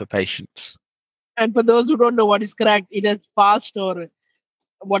swallow for patients. And for those who don't know what is cracked, it has passed, or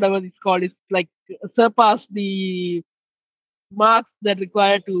whatever it's called, it's like surpassed the marks that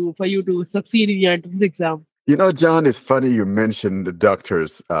required for you to succeed in your entrance exam. John, it's funny you mentioned the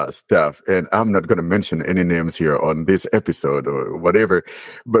doctor's stuff, and I'm not going to mention any names here on this episode or whatever.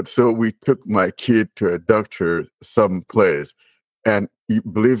 But so we took my kid to a doctor someplace, and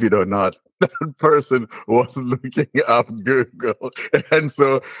believe it or not, that person was looking up Google. And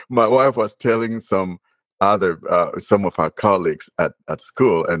so my wife was telling some of our colleagues at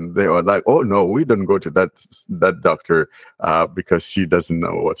school, and they were like, "Oh no, we don't go to that doctor because she doesn't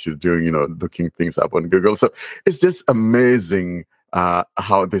know what she's doing, looking things up on Google." So it's just amazing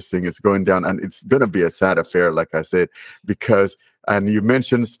how this thing is going down, and it's going to be a sad affair, like I said, because. And you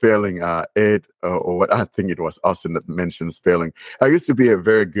mentioned spelling, Ed, or what I think it was Austin that mentioned spelling. I used to be a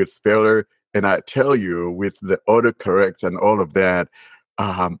very good speller, and I tell you, with the autocorrect and all of that,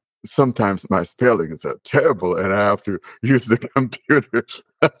 sometimes my spellings are terrible, and I have to use the computer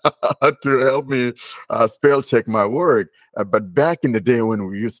to help me spell check my work. But back in the day when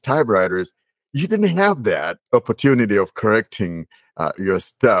we used typewriters, you didn't have that opportunity of correcting your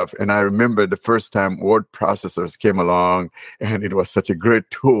stuff. And I remember the first time word processors came along, and it was such a great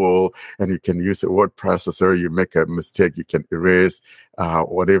tool. And you can use a word processor. You make a mistake, you can erase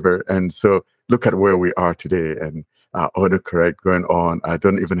whatever. And so look at where we are today, and autocorrect going on. I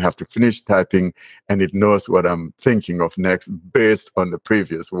don't even have to finish typing, and it knows what I'm thinking of next based on the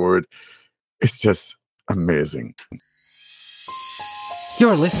previous word. It's just amazing.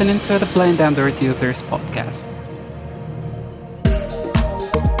 You're listening to the Blind Android Users podcast.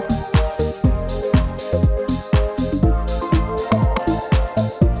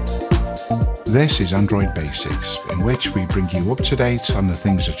 This is Android Basics, in which we bring you up to date on the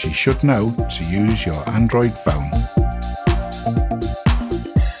things that you should know to use your Android phone.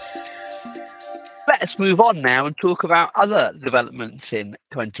 Let's move on now and talk about other developments in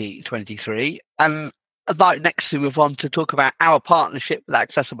 2023. And I'd like next to move on to talk about our partnership with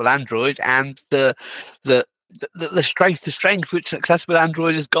Accessible Android and the strength which Accessible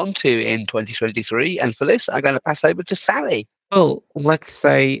Android has gone to in 2023. And for this, I'm going to pass over to Sally. Well, let's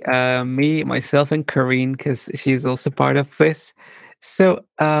say me, myself, and Corinne, because she's also part of this. So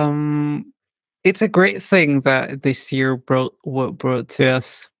it's a great thing that this year brought to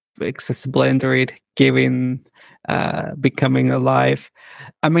us Accessible Android, becoming alive.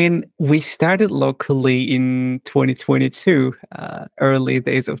 I mean, we started locally in 2022, early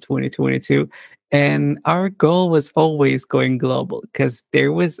days of 2022. And our goal was always going global because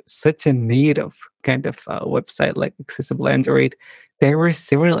there was such a need of kind of a website like Accessible Android. There were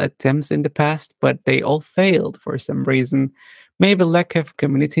several attempts in the past, but they all failed for some reason. Maybe lack of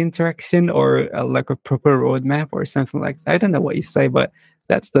community interaction or a lack of proper roadmap or something like that. I don't know what you say, but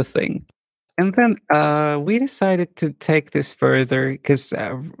that's the thing. And then we decided to take this further because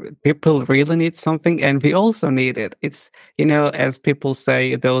people really need something, and we also need it. It's, as people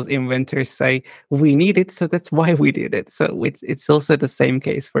say, those inventors say, we need it, so that's why we did it. So it's also the same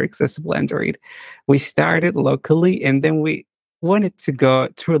case for Accessible Android. We started locally, and then we wanted to go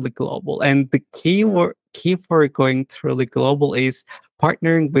truly global. And the key for going truly global is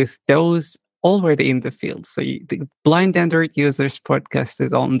partnering with those already in the field. So the Blind Android Users podcast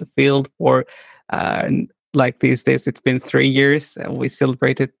is on the field for like these days, it's been 3 years. We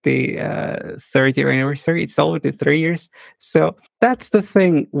celebrated the 3rd year anniversary. It's already 3 years. So that's the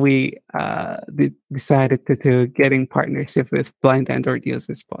thing we decided to get in partnership with Blind Android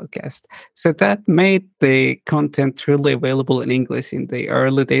Users podcast. So that made the content truly available in English in the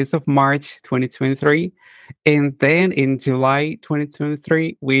early days of March 2023. And then in July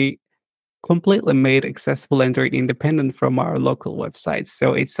 2023, we completely made Accessible Android independent from our local websites.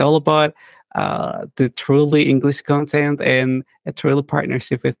 So it's all about the truly English content and a truly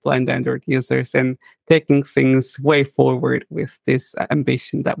partnership with Blind Android users and taking things way forward with this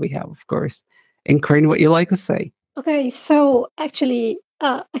ambition that we have, of course. And Corinne, what you like to say? Okay, so actually,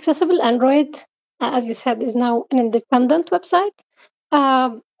 Accessible Android, as you said, is now an independent website.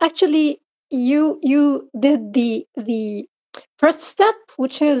 Actually, you did the first step,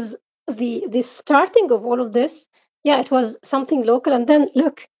 which is the starting of all of this. Yeah, it was something local, and then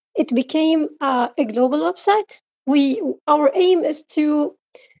look, it became a global website. Our aim is to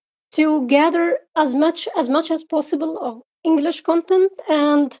gather as much as possible of English content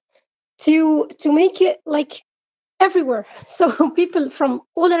and to make it like everywhere, so people from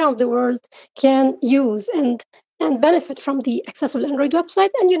all around the world can use and benefit from the Accessible Android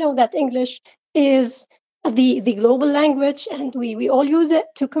website. And you know that English is the global language, and we all use it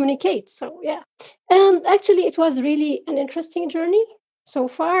to communicate. So yeah, and actually it was really an interesting journey so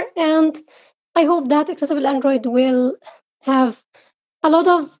far, and I hope that Accessible Android will have a lot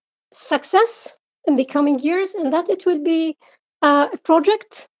of success in the coming years, and that it will be a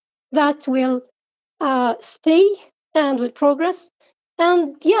project that will stay and will progress.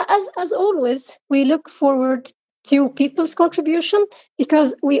 And yeah, as always, we look forward to people's contribution,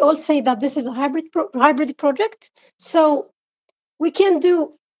 because we all say that this is a hybrid project, so we can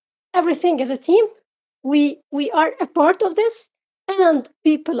do everything as a team. We are a part of this, and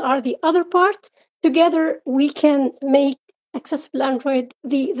people are the other part. Together we can make Accessible Android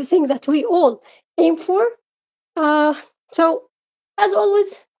the thing that we all aim for. So as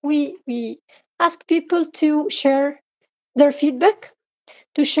always, we ask people to share their feedback,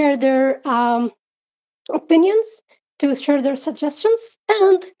 to share their opinions, to share their suggestions,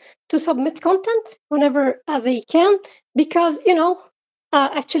 and to submit content whenever they can. Because,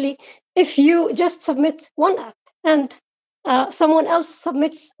 actually, if you just submit one app and someone else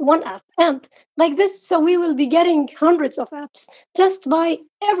submits one app, and like this, so we will be getting hundreds of apps just by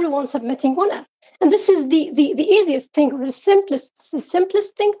everyone submitting one app. And this is the easiest thing, or the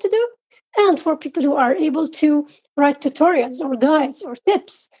simplest thing to do. And for people who are able to write tutorials or guides or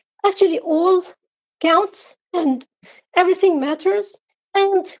tips, actually all counts and everything matters.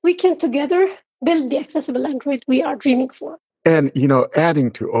 And we can together build the Accessible Android we are dreaming for. And,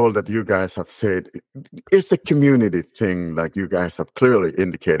 adding to all that you guys have said, it's a community thing, like you guys have clearly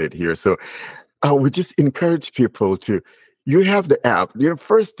indicated here. So we just encourage people you have the app. Your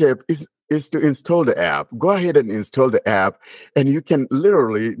first step is to install the app. Go ahead and install the app, and you can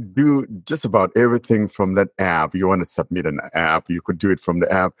literally do just about everything from that app. You want to submit an app, you could do it from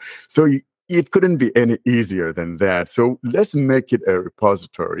the app. So it couldn't be any easier than that. So let's make it a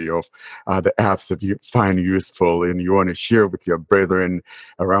repository of the apps that you find useful and you want to share with your brethren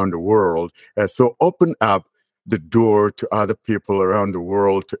around the world. So open up the door to other people around the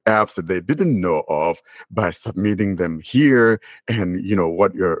world to apps that they didn't know of by submitting them here. And,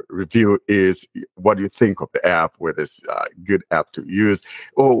 what your review is, what you think of the app, whether it's a good app to use,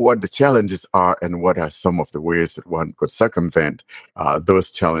 or what the challenges are, and what are some of the ways that one could circumvent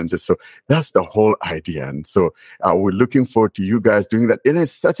those challenges. So that's the whole idea. And so we're looking forward to you guys doing that. It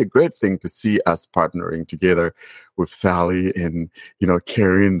is such a great thing to see us partnering together with Sally and,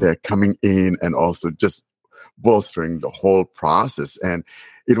 Karen, they're coming in and also just bolstering the whole process. And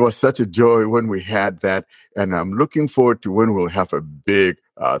it was such a joy when we had that. And I'm looking forward to when we'll have a big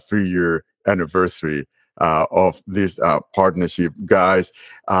 3-year anniversary of this partnership. Guys,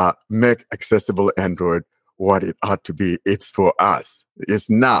 make accessible Android what it ought to be. It's for us. It's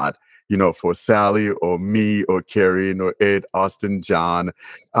not, for Sally or me or Karen or Ed, Austin, John.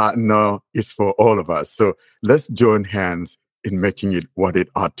 No, it's for all of us. So let's join hands in making it what it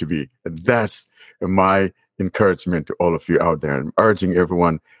ought to be. And that's my encouragement to all of you out there. I'm urging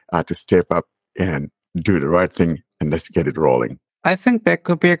everyone to step up and do the right thing, and let's get it rolling. I think that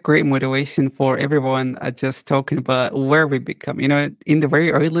could be a great motivation for everyone just talking about where we become. In the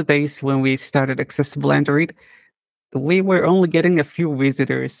very early days when we started Accessible Android, we were only getting a few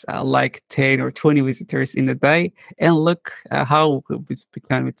visitors, like 10 or 20 visitors in a day. And look how it's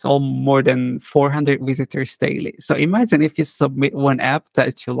become. It's all more than 400 visitors daily. So imagine if you submit one app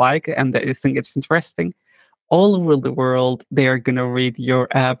that you like and that you think it's interesting. All over the world, they are going to read your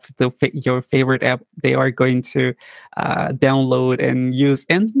app, your favorite app. They are going to download and use,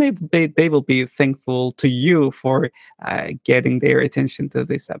 and maybe they will be thankful to you for getting their attention to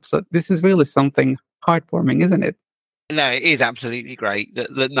this app. So this is really something heartwarming, isn't it? No, it is absolutely great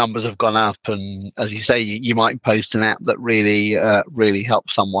that the numbers have gone up, and as you say, you might post an app that really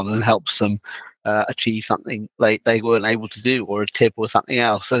helps someone and helps them achieve something they weren't able to do, or a tip or something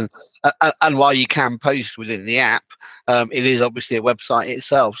else. And while you can post within the app, it is obviously a website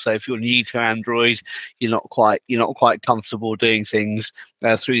itself. So if you're new to Android, you're not quite comfortable doing things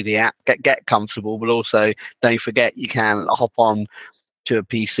through the app. Get comfortable, but also don't forget you can hop on to a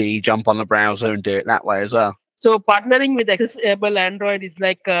PC, jump on the browser, and do it that way as well. So partnering with Accessible Android is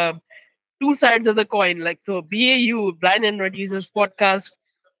like two sides of the coin. Like, so BAU, Blind Android Users Podcast,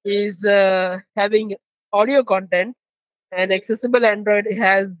 is having audio content, and Accessible Android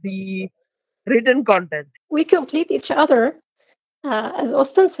has the written content. We complete each other. As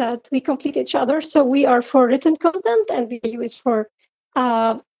Austin said, we complete each other. So we are for written content, and BAU is for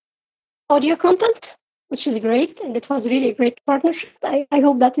audio content, which is great. And it was really a great partnership. I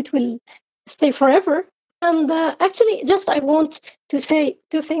hope that it will stay forever. And actually, I want to say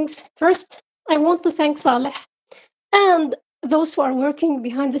two things. First, I want to thank Saleh and those who are working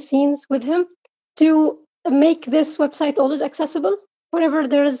behind the scenes with him to make this website always accessible. Whenever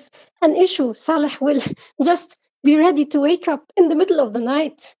there is an issue, Saleh will just be ready to wake up in the middle of the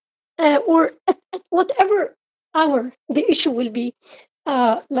night or at whatever hour the issue will be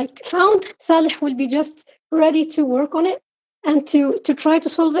found. Saleh will be just ready to work on it and to try to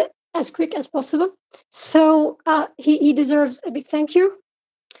solve it as quick as possible. So he deserves a big thank you.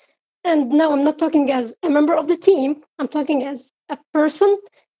 And now I'm not talking as a member of the team. I'm talking as a person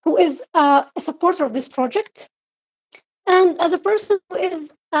who is a supporter of this project, and as a person who is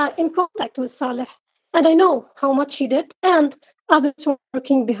in contact with Saleh. And I know how much he did, and others who are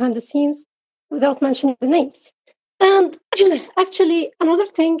working behind the scenes without mentioning the names. And actually, another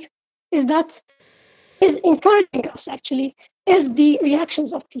thing is that is encouraging us, actually, is the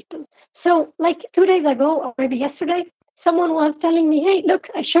reactions of people. So like 2 days ago, or maybe yesterday, someone was telling me, hey, look,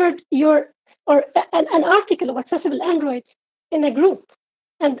 I shared an article of Accessible Android in a group.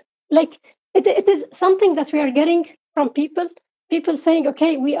 And it is something that we are getting from people saying,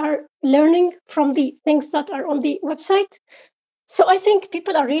 okay, we are learning from the things that are on the website. So I think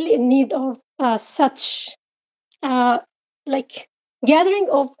people are really in need of such gathering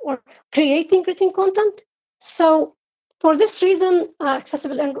of or creating written content. So for this reason,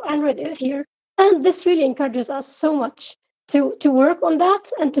 Accessible Android is here. And this really encourages us so much to work on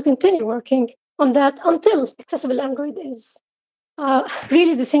that and to continue working on that until Accessible Android is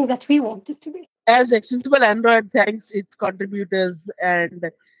really the thing that we want it to be. As Accessible Android thanks its contributors,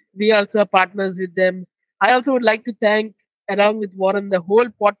 and we also are partners with them, I also would like to thank, along with Warren, the whole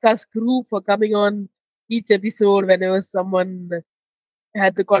podcast crew for coming on each episode. Whenever someone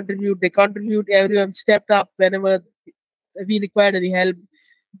had to contribute, they contribute. Everyone stepped up whenever we required any help.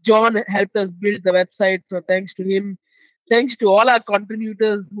 John helped us build the website, so thanks to him. Thanks to all our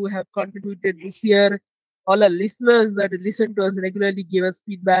contributors who have contributed this year, all our listeners that listen to us regularly, give us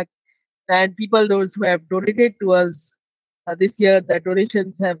feedback, and people, those who have donated to us this year. The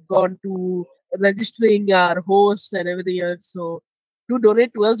donations have gone to registering our hosts and everything else. So do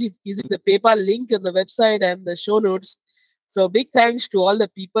donate to us using the PayPal link on the website and the show notes. So big thanks to all the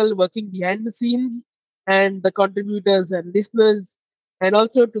people working behind the scenes and the contributors and listeners, and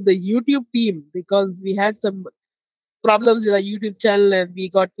also to the YouTube team, because we had some problems with our YouTube channel and we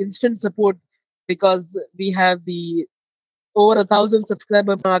got instant support because we have the over 1,000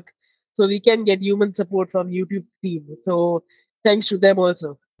 subscriber mark. So we can get human support from YouTube team. So thanks to them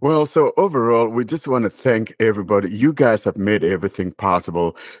also. Well, so overall, we just want to thank everybody. You guys have made everything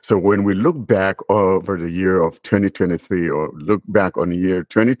possible. So when we look back over the year of 2023 or look back on the year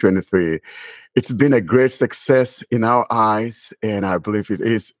 2023, it's been a great success in our eyes, and I believe it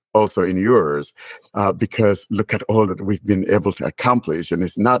is also in yours, because look at all that we've been able to accomplish. And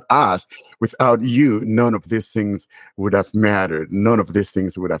it's not us. Without you, none of these things would have mattered. None of these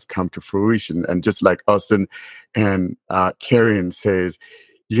things would have come to fruition. And just like Austin and Karen says,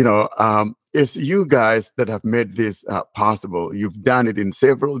 it's you guys that have made this possible. You've done it in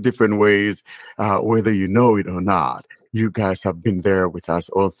several different ways, whether you know it or not. You guys have been there with us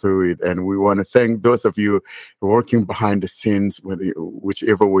all through it. And we want to thank those of you working behind the scenes,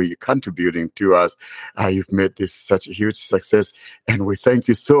 whichever way you're contributing to us. You've made this such a huge success. And we thank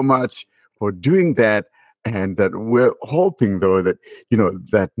you so much for doing that. And that we're hoping, though, that,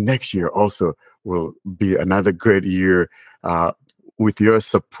 that next year also will be another great year with your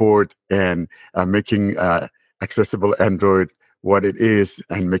support and making accessible Android what it is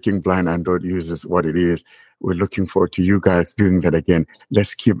and making blind Android users what it is. We're looking forward to you guys doing that again.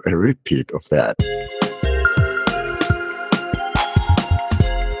 Let's keep a repeat of that.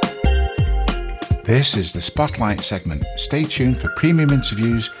 This is the Spotlight segment. Stay tuned for premium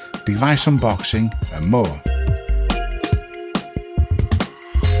interviews, device unboxing, and more.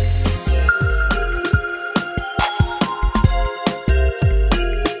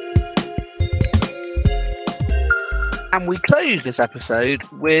 And we close this episode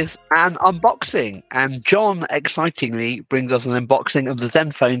with an unboxing. And John, excitingly, brings us an unboxing of the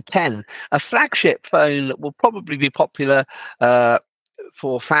Zenfone 10, a flagship phone that will probably be popular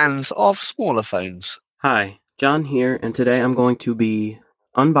for fans of smaller phones. Hi, John here, and today I'm going to be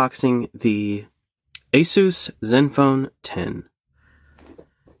unboxing the Asus Zenfone 10.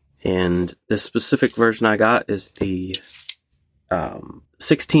 And the specific version I got is the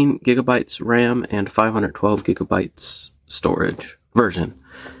 16 gigabytes RAM and 512 gigabytes storage version.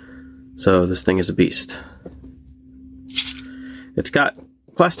 So this thing is a beast. It's got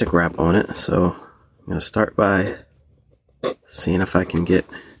plastic wrap on it, so I'm going to start by seeing if I can get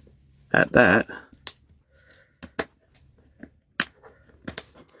at that.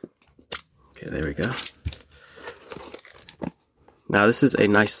 Okay, there we go. Now this is a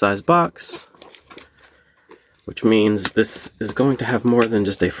nice size box, which means this is going to have more than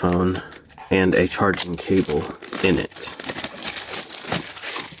just a phone and a charging cable in it,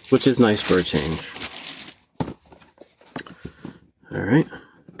 which is nice for a change. Alright,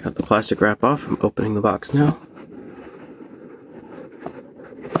 got the plastic wrap off. I'm opening the box now.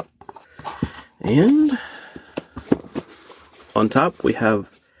 And on top we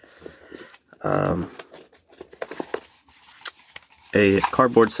have a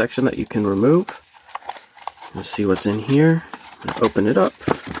cardboard section that you can remove. Let's see what's in here. Open it up.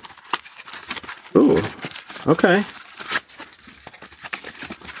 Ooh, okay.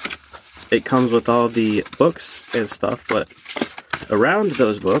 It comes with all the books and stuff, but around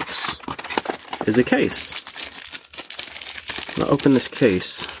those books is a case. I'm gonna open this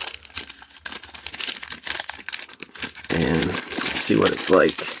case and see what it's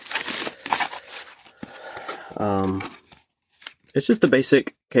like. It's just a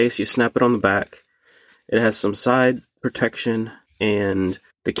basic case. You snap it on the back. It has some side protection, and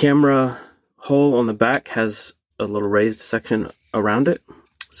the camera hole on the back has a little raised section around it.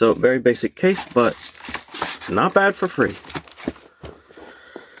 So very basic case, but not bad for free.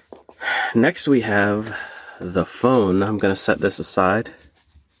 Next we have the phone. I'm going to set this aside.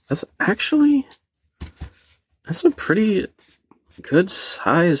 That's a pretty good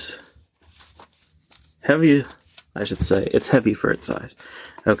size. Heavy, I should say. It's heavy for its size.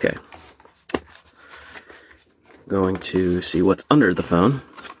 Okay. Going to see what's under the phone.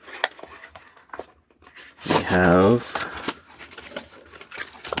 We have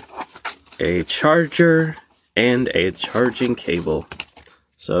a charger and a charging cable.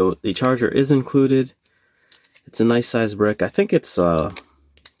 So the charger is included. It's a nice size brick. I think it's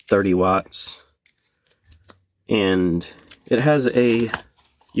 30 watts. And it has a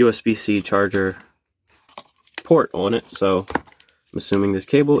USB-C charger port on it, so I'm assuming this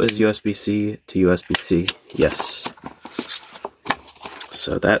cable is USB-C to USB-C. Yes.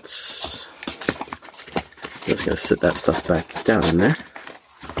 So that's Just gonna sit that stuff back down in there.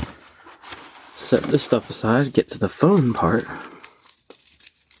 Set this stuff aside, get to the phone part.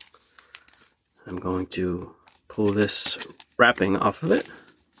 I'm going to pull this wrapping off of it.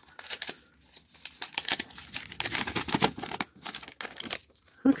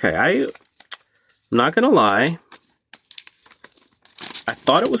 Okay, I'm not gonna lie. I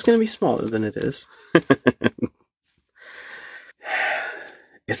thought it was gonna be smaller than it is.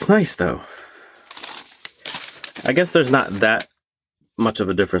 It's nice though. I guess there's not that much of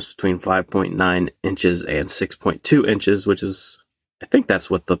a difference between 5.9 inches and 6.2 inches, which is, I think that's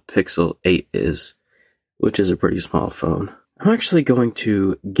what the Pixel 8 is, which is a pretty small phone. I'm actually going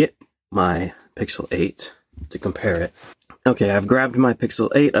to get my Pixel 8 to compare it. Okay, I've grabbed my Pixel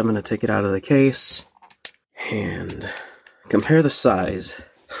 8. I'm going to take it out of the case and compare the size.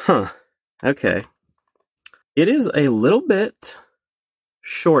 Okay. It is a little bit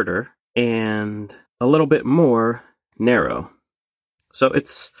shorter and a little bit more narrow. So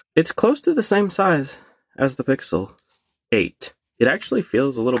it's close to the same size as the Pixel 8. It actually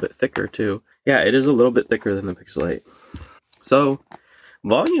feels a little bit thicker too. Yeah, it is a little bit thicker than the Pixel 8. So,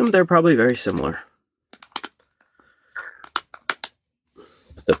 volume, they're probably very similar.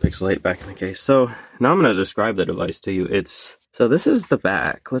 Put the Pixel 8 back in the case. So, now I'm going to describe the device to you. So this is the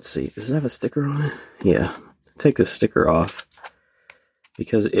back. Let's see, does it have a sticker on it? Yeah, take the sticker off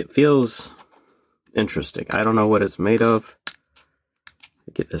because it feels interesting. I don't know what it's made of.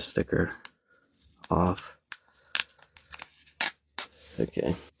 Get this sticker off.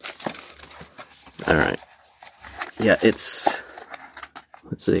 Okay. Alright. Yeah, let's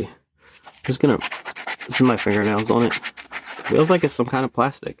see. I'm just gonna, this is my fingernails on it. Feels like it's some kind of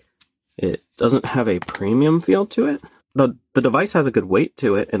plastic. It doesn't have a premium feel to it. The device has a good weight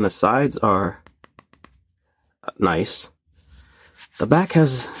to it, and the sides are nice. The back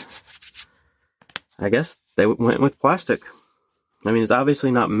has, I guess they went with plastic. I mean, it's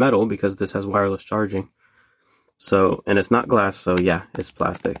obviously not metal because this has wireless charging. So, and it's not glass, so yeah, it's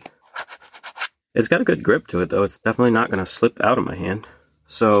plastic. It's got a good grip to it, though. It's definitely not going to slip out of my hand.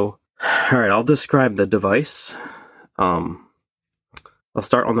 So, alright, I'll describe the device. I'll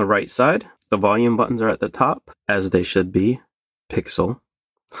start on the right side. The volume buttons are at the top, as they should be. Pixel.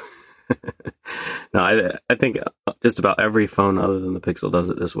 No, I think just about every phone other than the Pixel does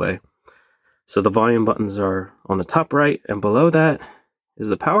it this way. So the volume buttons are on the top right, and below that is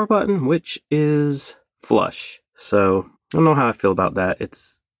the power button, which is flush. So I don't know how I feel about that.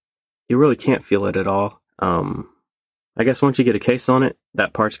 You really can't feel it at all. I guess once you get a case on it,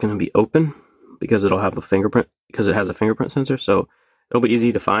 that part's going to be open because it'll have a fingerprint, because it has a fingerprint sensor. So it'll be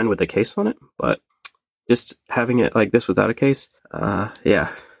easy to find with a case on it. But just having it like this without a case,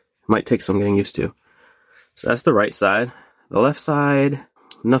 yeah, might take some getting used to. So that's the right side. The left side,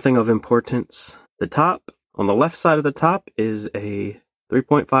 nothing of importance. The top, on the left side of the top is a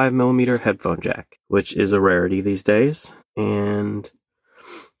 3.5 millimeter headphone jack, which is a rarity these days. And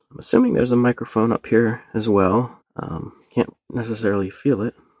I'm assuming there's a microphone up here as well. Can't necessarily feel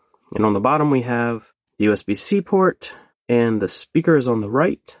it. And on the bottom we have the USB-C port, and the speaker is on the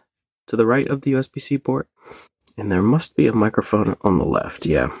right, to the right of the USB-C port. And there must be a microphone on the left,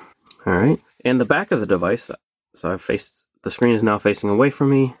 yeah. Alright, and the back of the device, so the screen is now facing away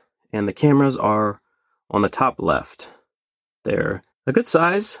from me, and the cameras are on the top left. They're a good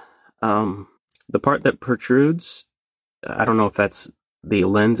size. The part that protrudes, I don't know if that's the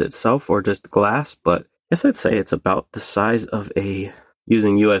lens itself or just glass, but I guess I'd say it's about the size of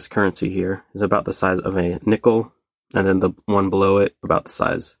using US currency here, is about the size of a nickel, and then the one below it about the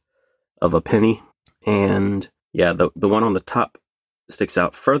size of a penny. And yeah, the one on the top sticks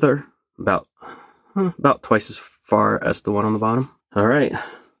out further, about twice as far as the one on the bottom. All right,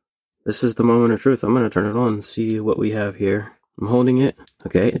 this is the moment of truth. I'm going to turn it on and see what we have here. I'm holding it.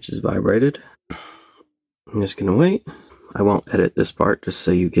 Okay, it just vibrated. I'm just going to wait. I won't edit this part just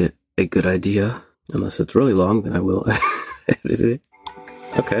so you get a good idea. Unless it's really long, then I will edit it.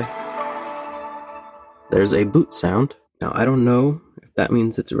 Okay. There's a boot sound. Now, I don't know if that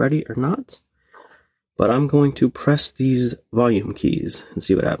means it's ready or not, but I'm going to press these volume keys and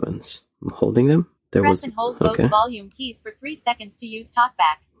see what happens. I'm holding them. Press and hold both volume keys for 3 seconds to use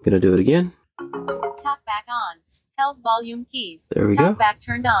TalkBack. Gonna do it again. TalkBack on. Held volume keys. There we go. TalkBack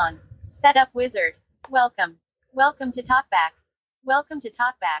turned on. Setup wizard. Welcome. Welcome to TalkBack. Welcome to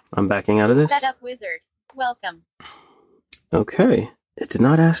TalkBack. I'm backing out of this. Setup wizard. Welcome. Okay. It did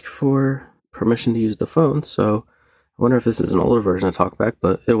not ask for permission to use the phone, so I wonder if this is an older version of TalkBack,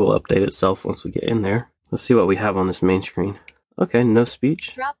 but it will update itself once we get in there. Let's see what we have on this main screen. Okay, no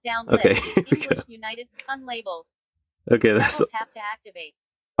speech. Drop down list. Okay, here we English go. United. Unlabeled. Okay, that's Double tap to activate.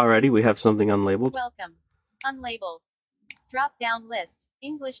 already we have something unlabeled. Welcome. Unlabeled. Drop down list.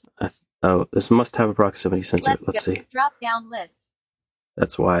 English. Oh, this must have a proximity sensor. Let's see. Drop down list.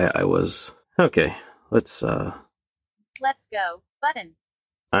 That's why I was... Okay, let's go. Button.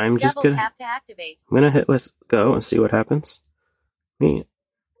 I'm just Double gonna... tap to activate. I'm gonna hit let's go and see what happens. Let me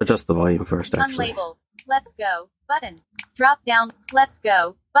adjust the volume first, actually. Unlabeled. Let's go. Button. Drop down. Let's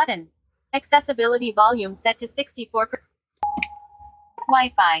go. Button. Accessibility volume set to 64%.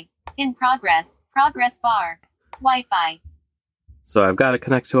 Wi-Fi. In progress. Progress bar. Wi-Fi. So I've got to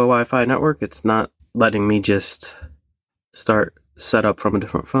connect to a Wi-Fi network. It's not letting me just set up from a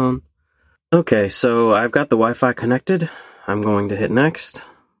different phone. Okay, so I've got the Wi-Fi connected. I'm going to hit next.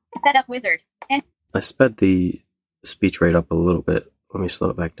 Setup wizard. And I sped the speech rate up a little bit. Let me slow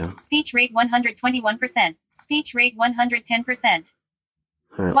it back down. speech rate 121%. Speech rate 110%.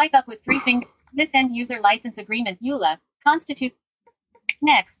 Right. Swipe up with 3 fingers. This end user license agreement EULA constitute.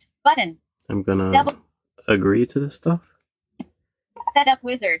 Next button. I'm gonna Double. agree to this stuff. Setup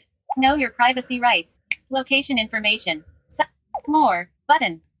wizard. Know your privacy rights. Location information. More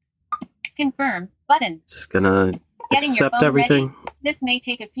button. Confirm button. Just gonna Getting your accept phone everything. ready. This may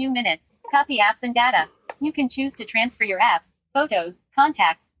take a few minutes. Copy apps and data. You can choose to transfer your apps, photos,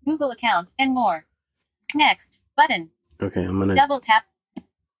 contacts, Google account, and more. Next button. Okay, I'm gonna Double tap.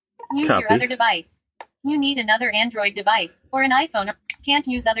 Use Copy. your other device. You need another Android device or an iPhone. Or can't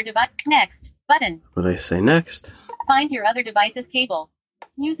use other device. Next button. what do I say next? Find your other device's cable.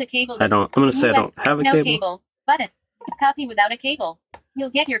 Use a cable. I'm gonna say I don't have a no cable. cable. Button. Copy without a cable. You'll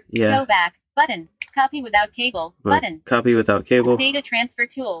get your Yeah. go back. Button. Copy without cable. Right. Button. Copy without cable. Data transfer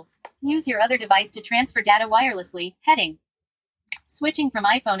tool. Use your other device to transfer data wirelessly. Heading. Switching from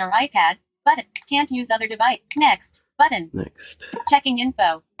iPhone or iPad. Button. Can't use other device. Next. Button. Next. Checking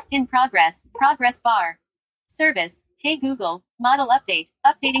info. In progress. Progress bar. Service. Hey Google. Model update.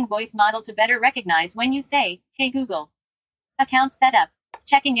 Updating voice model to better recognize when you say, Hey Google. Account setup.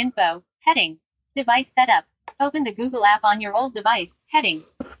 Checking info. Heading. Device setup. Open the Google app on your old device. Heading.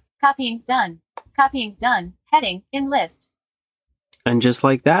 Copying's done. Copying's done. Heading. In list. And just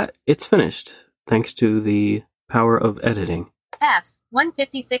like that, it's finished. Thanks to the power of editing. Apps.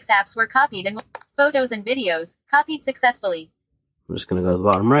 156 apps were copied and photos and videos copied successfully. I'm just gonna go to the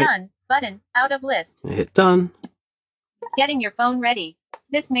bottom right. Done. Button. Out of list. I hit done. Getting your phone ready.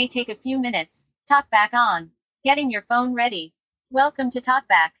 This may take a few minutes. Talkback on. Getting your phone ready. Welcome to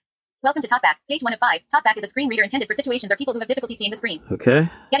Talkback. Welcome to Talkback. Page 1 of 5. Talkback is a screen reader intended for situations or people who have difficulty seeing the screen. Okay.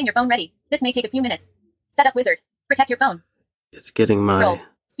 Getting your phone ready. This may take a few minutes. Setup wizard. Protect your phone. It's getting my... Scroll.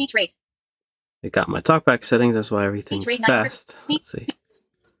 Speech rate. It got my talkback settings, that's why everything's Speech rate 90%. fast. Let's see.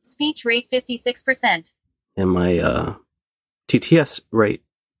 Speech rate 56%. And my TTS rate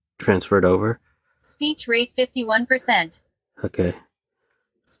transferred over. Speech rate 51%. Okay.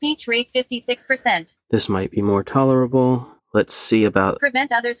 Speech rate 56%. This might be more tolerable. Let's see about...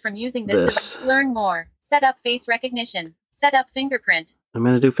 Prevent others from using this This. device. Learn more. Set up face recognition. Set up fingerprint. I'm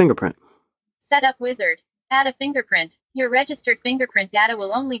going to do fingerprint. Set up wizard. Add a fingerprint. Your registered fingerprint data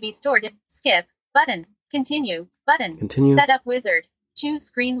will only be stored in skip button. Continue button. Continue. Set up wizard. Choose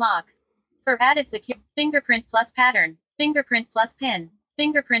screen lock. For added secure fingerprint plus pattern. Fingerprint plus pin.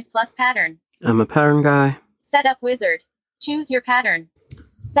 Fingerprint plus pattern. I'm a pattern guy. Set up wizard. Choose your pattern.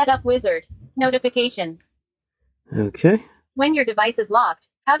 Set up wizard. Notifications. Okay. When your device is locked,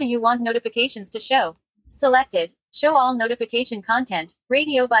 how do you want notifications to show? Selected. Show all notification content.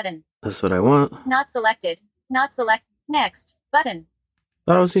 Radio button. That's what I want. Not selected. Not select. Next. Button.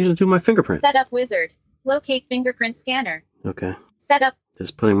 Thought I was going to do my fingerprint. Set up wizard. Locate fingerprint scanner. Okay. Set up.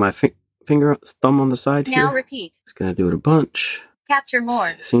 Just putting my thumb on the side here. Now repeat. Just going to do it a bunch. Capture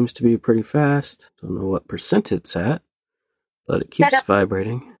more. Seems to be pretty fast. Don't know what percent it's at, but it keeps Set up.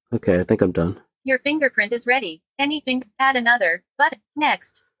 vibrating. Okay, I think I'm done. Your fingerprint is ready. Anything. Add another. Button.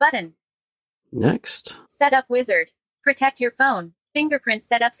 Next. Button. Next. Set up wizard. Protect your phone. Fingerprint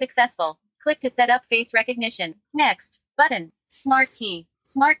setup successful. Click to set up face recognition. Next. Button. Smart key.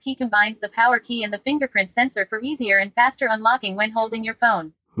 Smart key combines the power key and the fingerprint sensor for easier and faster unlocking when holding your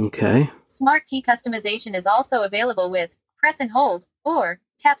phone. Okay. Smart key customization is also available with press and hold or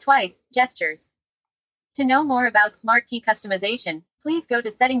tap twice gestures. To know more about smart key customization, please go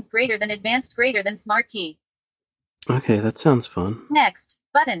to settings greater than advanced greater than smart key. Okay, that sounds fun. Next.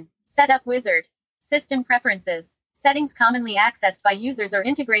 Button. Setup wizard. System preferences. Settings commonly accessed by users are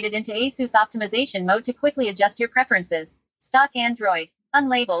integrated into ASUS optimization mode to quickly adjust your preferences. Stock Android.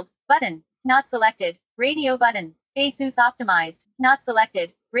 Unlabeled. Button. Not selected. Radio button. ASUS optimized. Not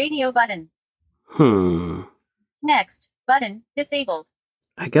selected. Radio button. Next. Button. Disabled.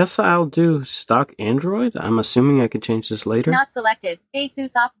 I guess I'll do stock Android. I'm assuming I could change this later. Not selected.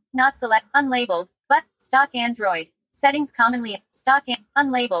 ASUS op. Not select. Unlabeled. but stock Android. Settings commonly stock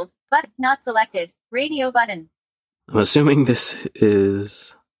unlabeled, but not selected. Radio button. I'm assuming this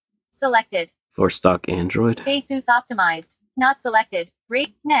is Selected. for stock Android. ASUS optimized. Not selected.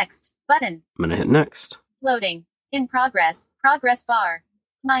 Rate next button. I'm gonna hit next. Loading. In progress. Progress bar.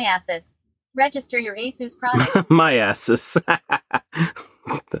 My Asus. Register your ASUS product. My asses.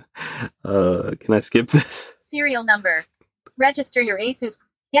 Can I skip this? Serial number. Register your ASUS.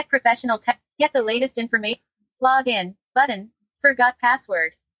 Get professional tech. Get the latest information. Log in button. Forgot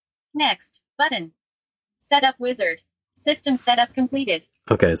password. Next button. Setup wizard. System setup completed.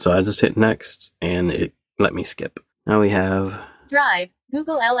 Okay, so I just hit next, and it let me skip. Now we have Drive.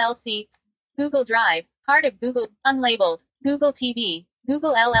 Google LLC. Google Drive. Part of Google. Unlabeled. Google TV.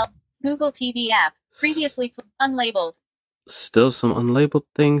 Google Google TV app. Previously unlabeled. still some unlabeled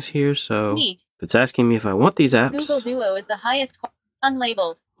things here, so Neat. it's asking me if I want these apps. Google Duo is the highest.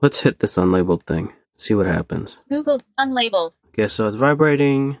 Unlabeled. Let's hit this unlabeled thing. See what happens. Google. Unlabeled. Okay, so it's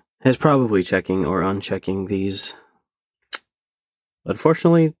vibrating. It's probably checking or unchecking these.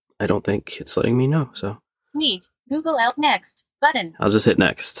 Unfortunately, I don't think it's letting me know, so Neat. Google next button. I'll just hit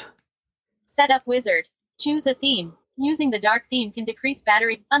next. Setup wizard. Choose a theme. Using the dark theme can decrease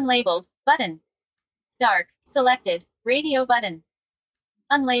battery. Unlabeled button. Dark. Selected. Radio button.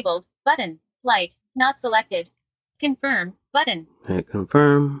 Unlabeled button. Light. Not selected. Confirm button. Hit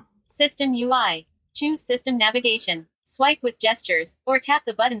confirm. System UI. Choose system navigation. Swipe with gestures, or tap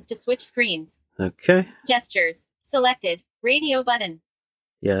the buttons to switch screens. Okay. Gestures. Selected. Radio button.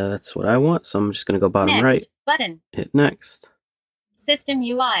 Yeah, that's what I want, so I'm just going to go bottom Next right. button. Hit next. System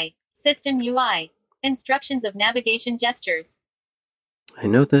UI. System UI. Instructions of navigation gestures. I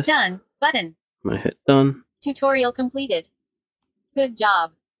know this. Done button. I'm going to hit done. Tutorial completed. Good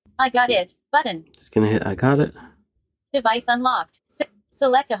job. I got it button. Just going to hit I got it. Device unlocked.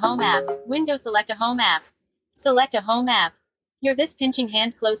 Select a home app. Window select a home app. Select a home app. You're this pinching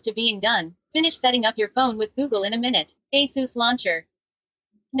hand close to being done. Finish setting up your phone with Google in a minute. ASUS Launcher.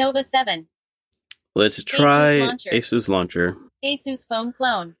 Nova 7. Let's try Launcher. ASUS Launcher. ASUS Phone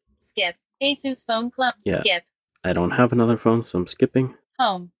Clone. Skip. ASUS Phone Clone. Yeah. Skip. I don't have another phone, so I'm skipping.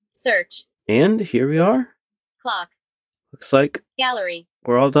 Home. Search. And here we are. Clock. Looks like Gallery.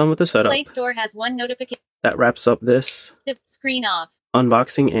 we're all done with the setup. Play Store has one notification. That wraps up this Screen off.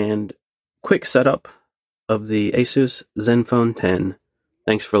 unboxing and quick setup of the ASUS ZenFone 10.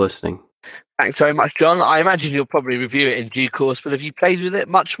 Thanks for listening. Thanks very much, John. I imagine you'll probably review it in due course, but have you played with it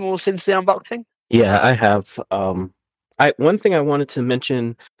much more since the unboxing? Yeah, I have. One thing I wanted to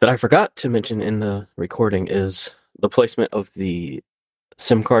mention that I forgot to mention in the recording is the placement of the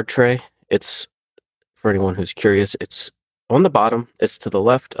SIM card tray. It's, for anyone who's curious, it's on the bottom. It's to the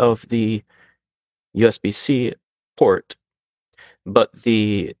left of the USB-C port, but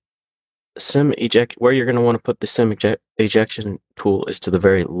the SIM eject, where you're going to want to put the SIM ejection tool, is to the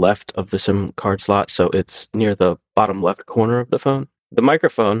very left of the SIM card slot, so it's near the bottom left corner of the phone. The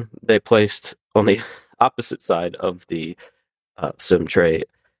microphone they placed on the opposite side of the SIM tray,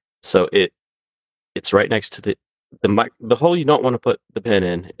 so it's right next to the hole you don't want to put the pin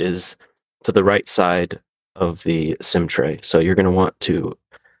in is to the right side of the SIM tray. So you're going to want to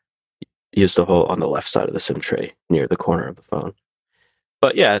use the hole on the left side of the SIM tray near the corner of the phone.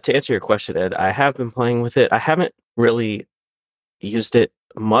 But yeah, to answer your question, Ed, I have been playing with it. I haven't really used it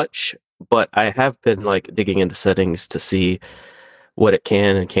much, but I have been like digging into settings to see what it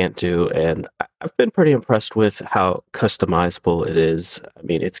can and can't do, and I've been pretty impressed with how customizable it is. I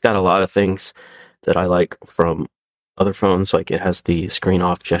mean, it's got a lot of things that I like from other phones, like it has the screen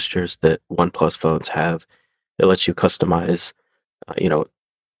off gestures that OnePlus phones have. It lets you customize,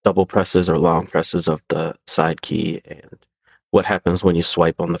 double presses or long presses of the side key and what happens when you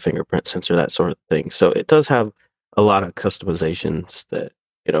swipe on the fingerprint sensor, that sort of thing. So it does have a lot of customizations that,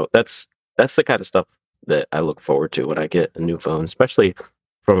 that's the kind of stuff that I look forward to when I get a new phone, especially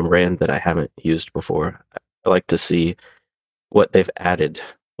from a brand that I haven't used before. I like to see what they've added,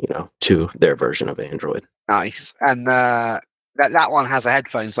 to their version of Android. Nice. And that one has a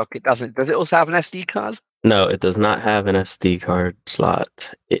headphone socket, doesn't it? Does it also have an SD card? No, it does not have an SD card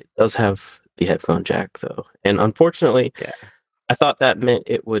slot. It does have the headphone jack, though. And unfortunately, I thought that meant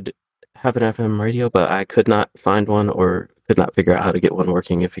it would have an FM radio, but I could not find one or could not figure out how to get one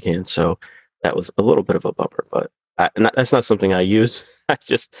working if you can. So that was a little bit of a bummer, but that's not something I use. I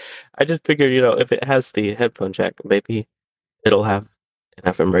just figured, if it has the headphone jack, maybe it'll have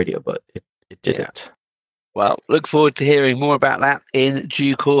an FM radio, but it didn't. Yeah. Well, look forward to hearing more about that in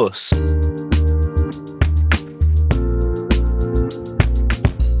due course.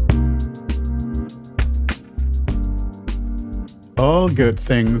 All good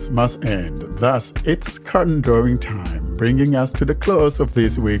things must end. Thus, it's curtain drawing time, bringing us to the close of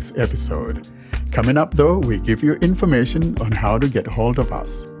this week's episode. Coming up, though, we give you information on how to get hold of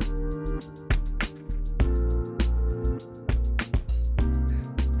us.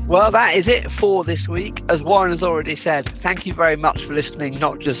 Well, that is it for this week. As Warren has already said, thank you very much for listening,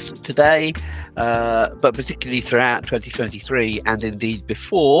 not just today, but particularly throughout 2023 and indeed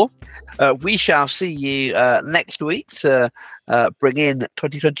before. We shall see you next week to bring in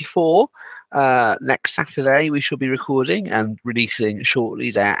 2024. Next Saturday, we shall be recording and releasing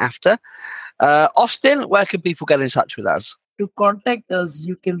shortly thereafter. Austin, where can people get in touch with us? To contact us,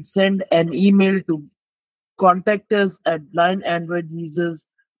 you can send an email to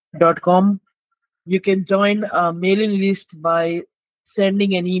contactus@blindandroidusers.com. You can join our mailing list by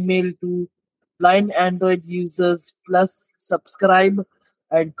sending an email to Blind Android Users plus subscribe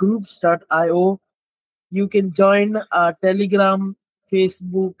at groups.io. You can join our Telegram,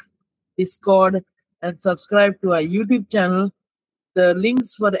 Facebook, Discord, and subscribe to our YouTube channel. The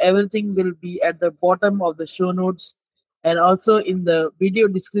links for everything will be at the bottom of the show notes and also in the video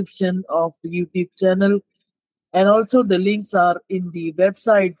description of the YouTube channel. And also the links are in the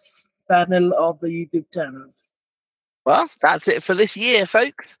websites panel of the YouTube channels. Well, that's it for this year,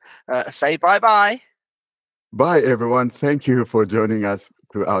 folks. Say bye-bye. Bye, everyone. Thank you for joining us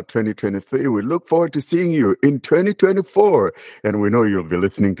throughout 2023. We look forward to seeing you in 2024. And we know you'll be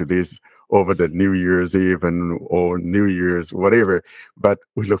listening to this over the New Year's Eve or New Year's, whatever. But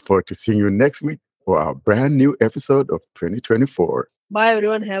we look forward to seeing you next week for our brand new episode of 2024. Bye,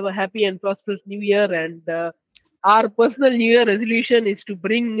 everyone. Have a happy and prosperous New Year. And our personal New Year resolution is to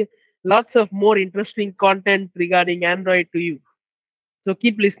bring lots of more interesting content regarding Android to you. So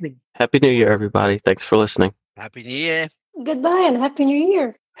keep listening. Happy New Year, everybody. Thanks for listening. Happy New Year. Goodbye and Happy New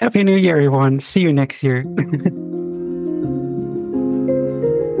Year. Happy New Year, everyone. See you next year.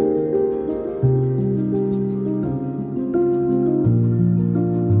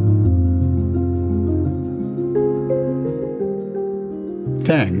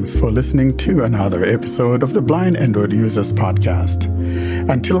 Thanks for listening to another episode of the Blind Android Users Podcast.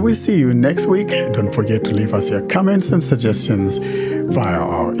 Until we see you next week, don't forget to leave us your comments and suggestions via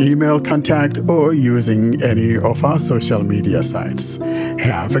our email contact or using any of our social media sites.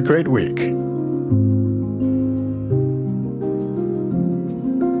 Have a great week.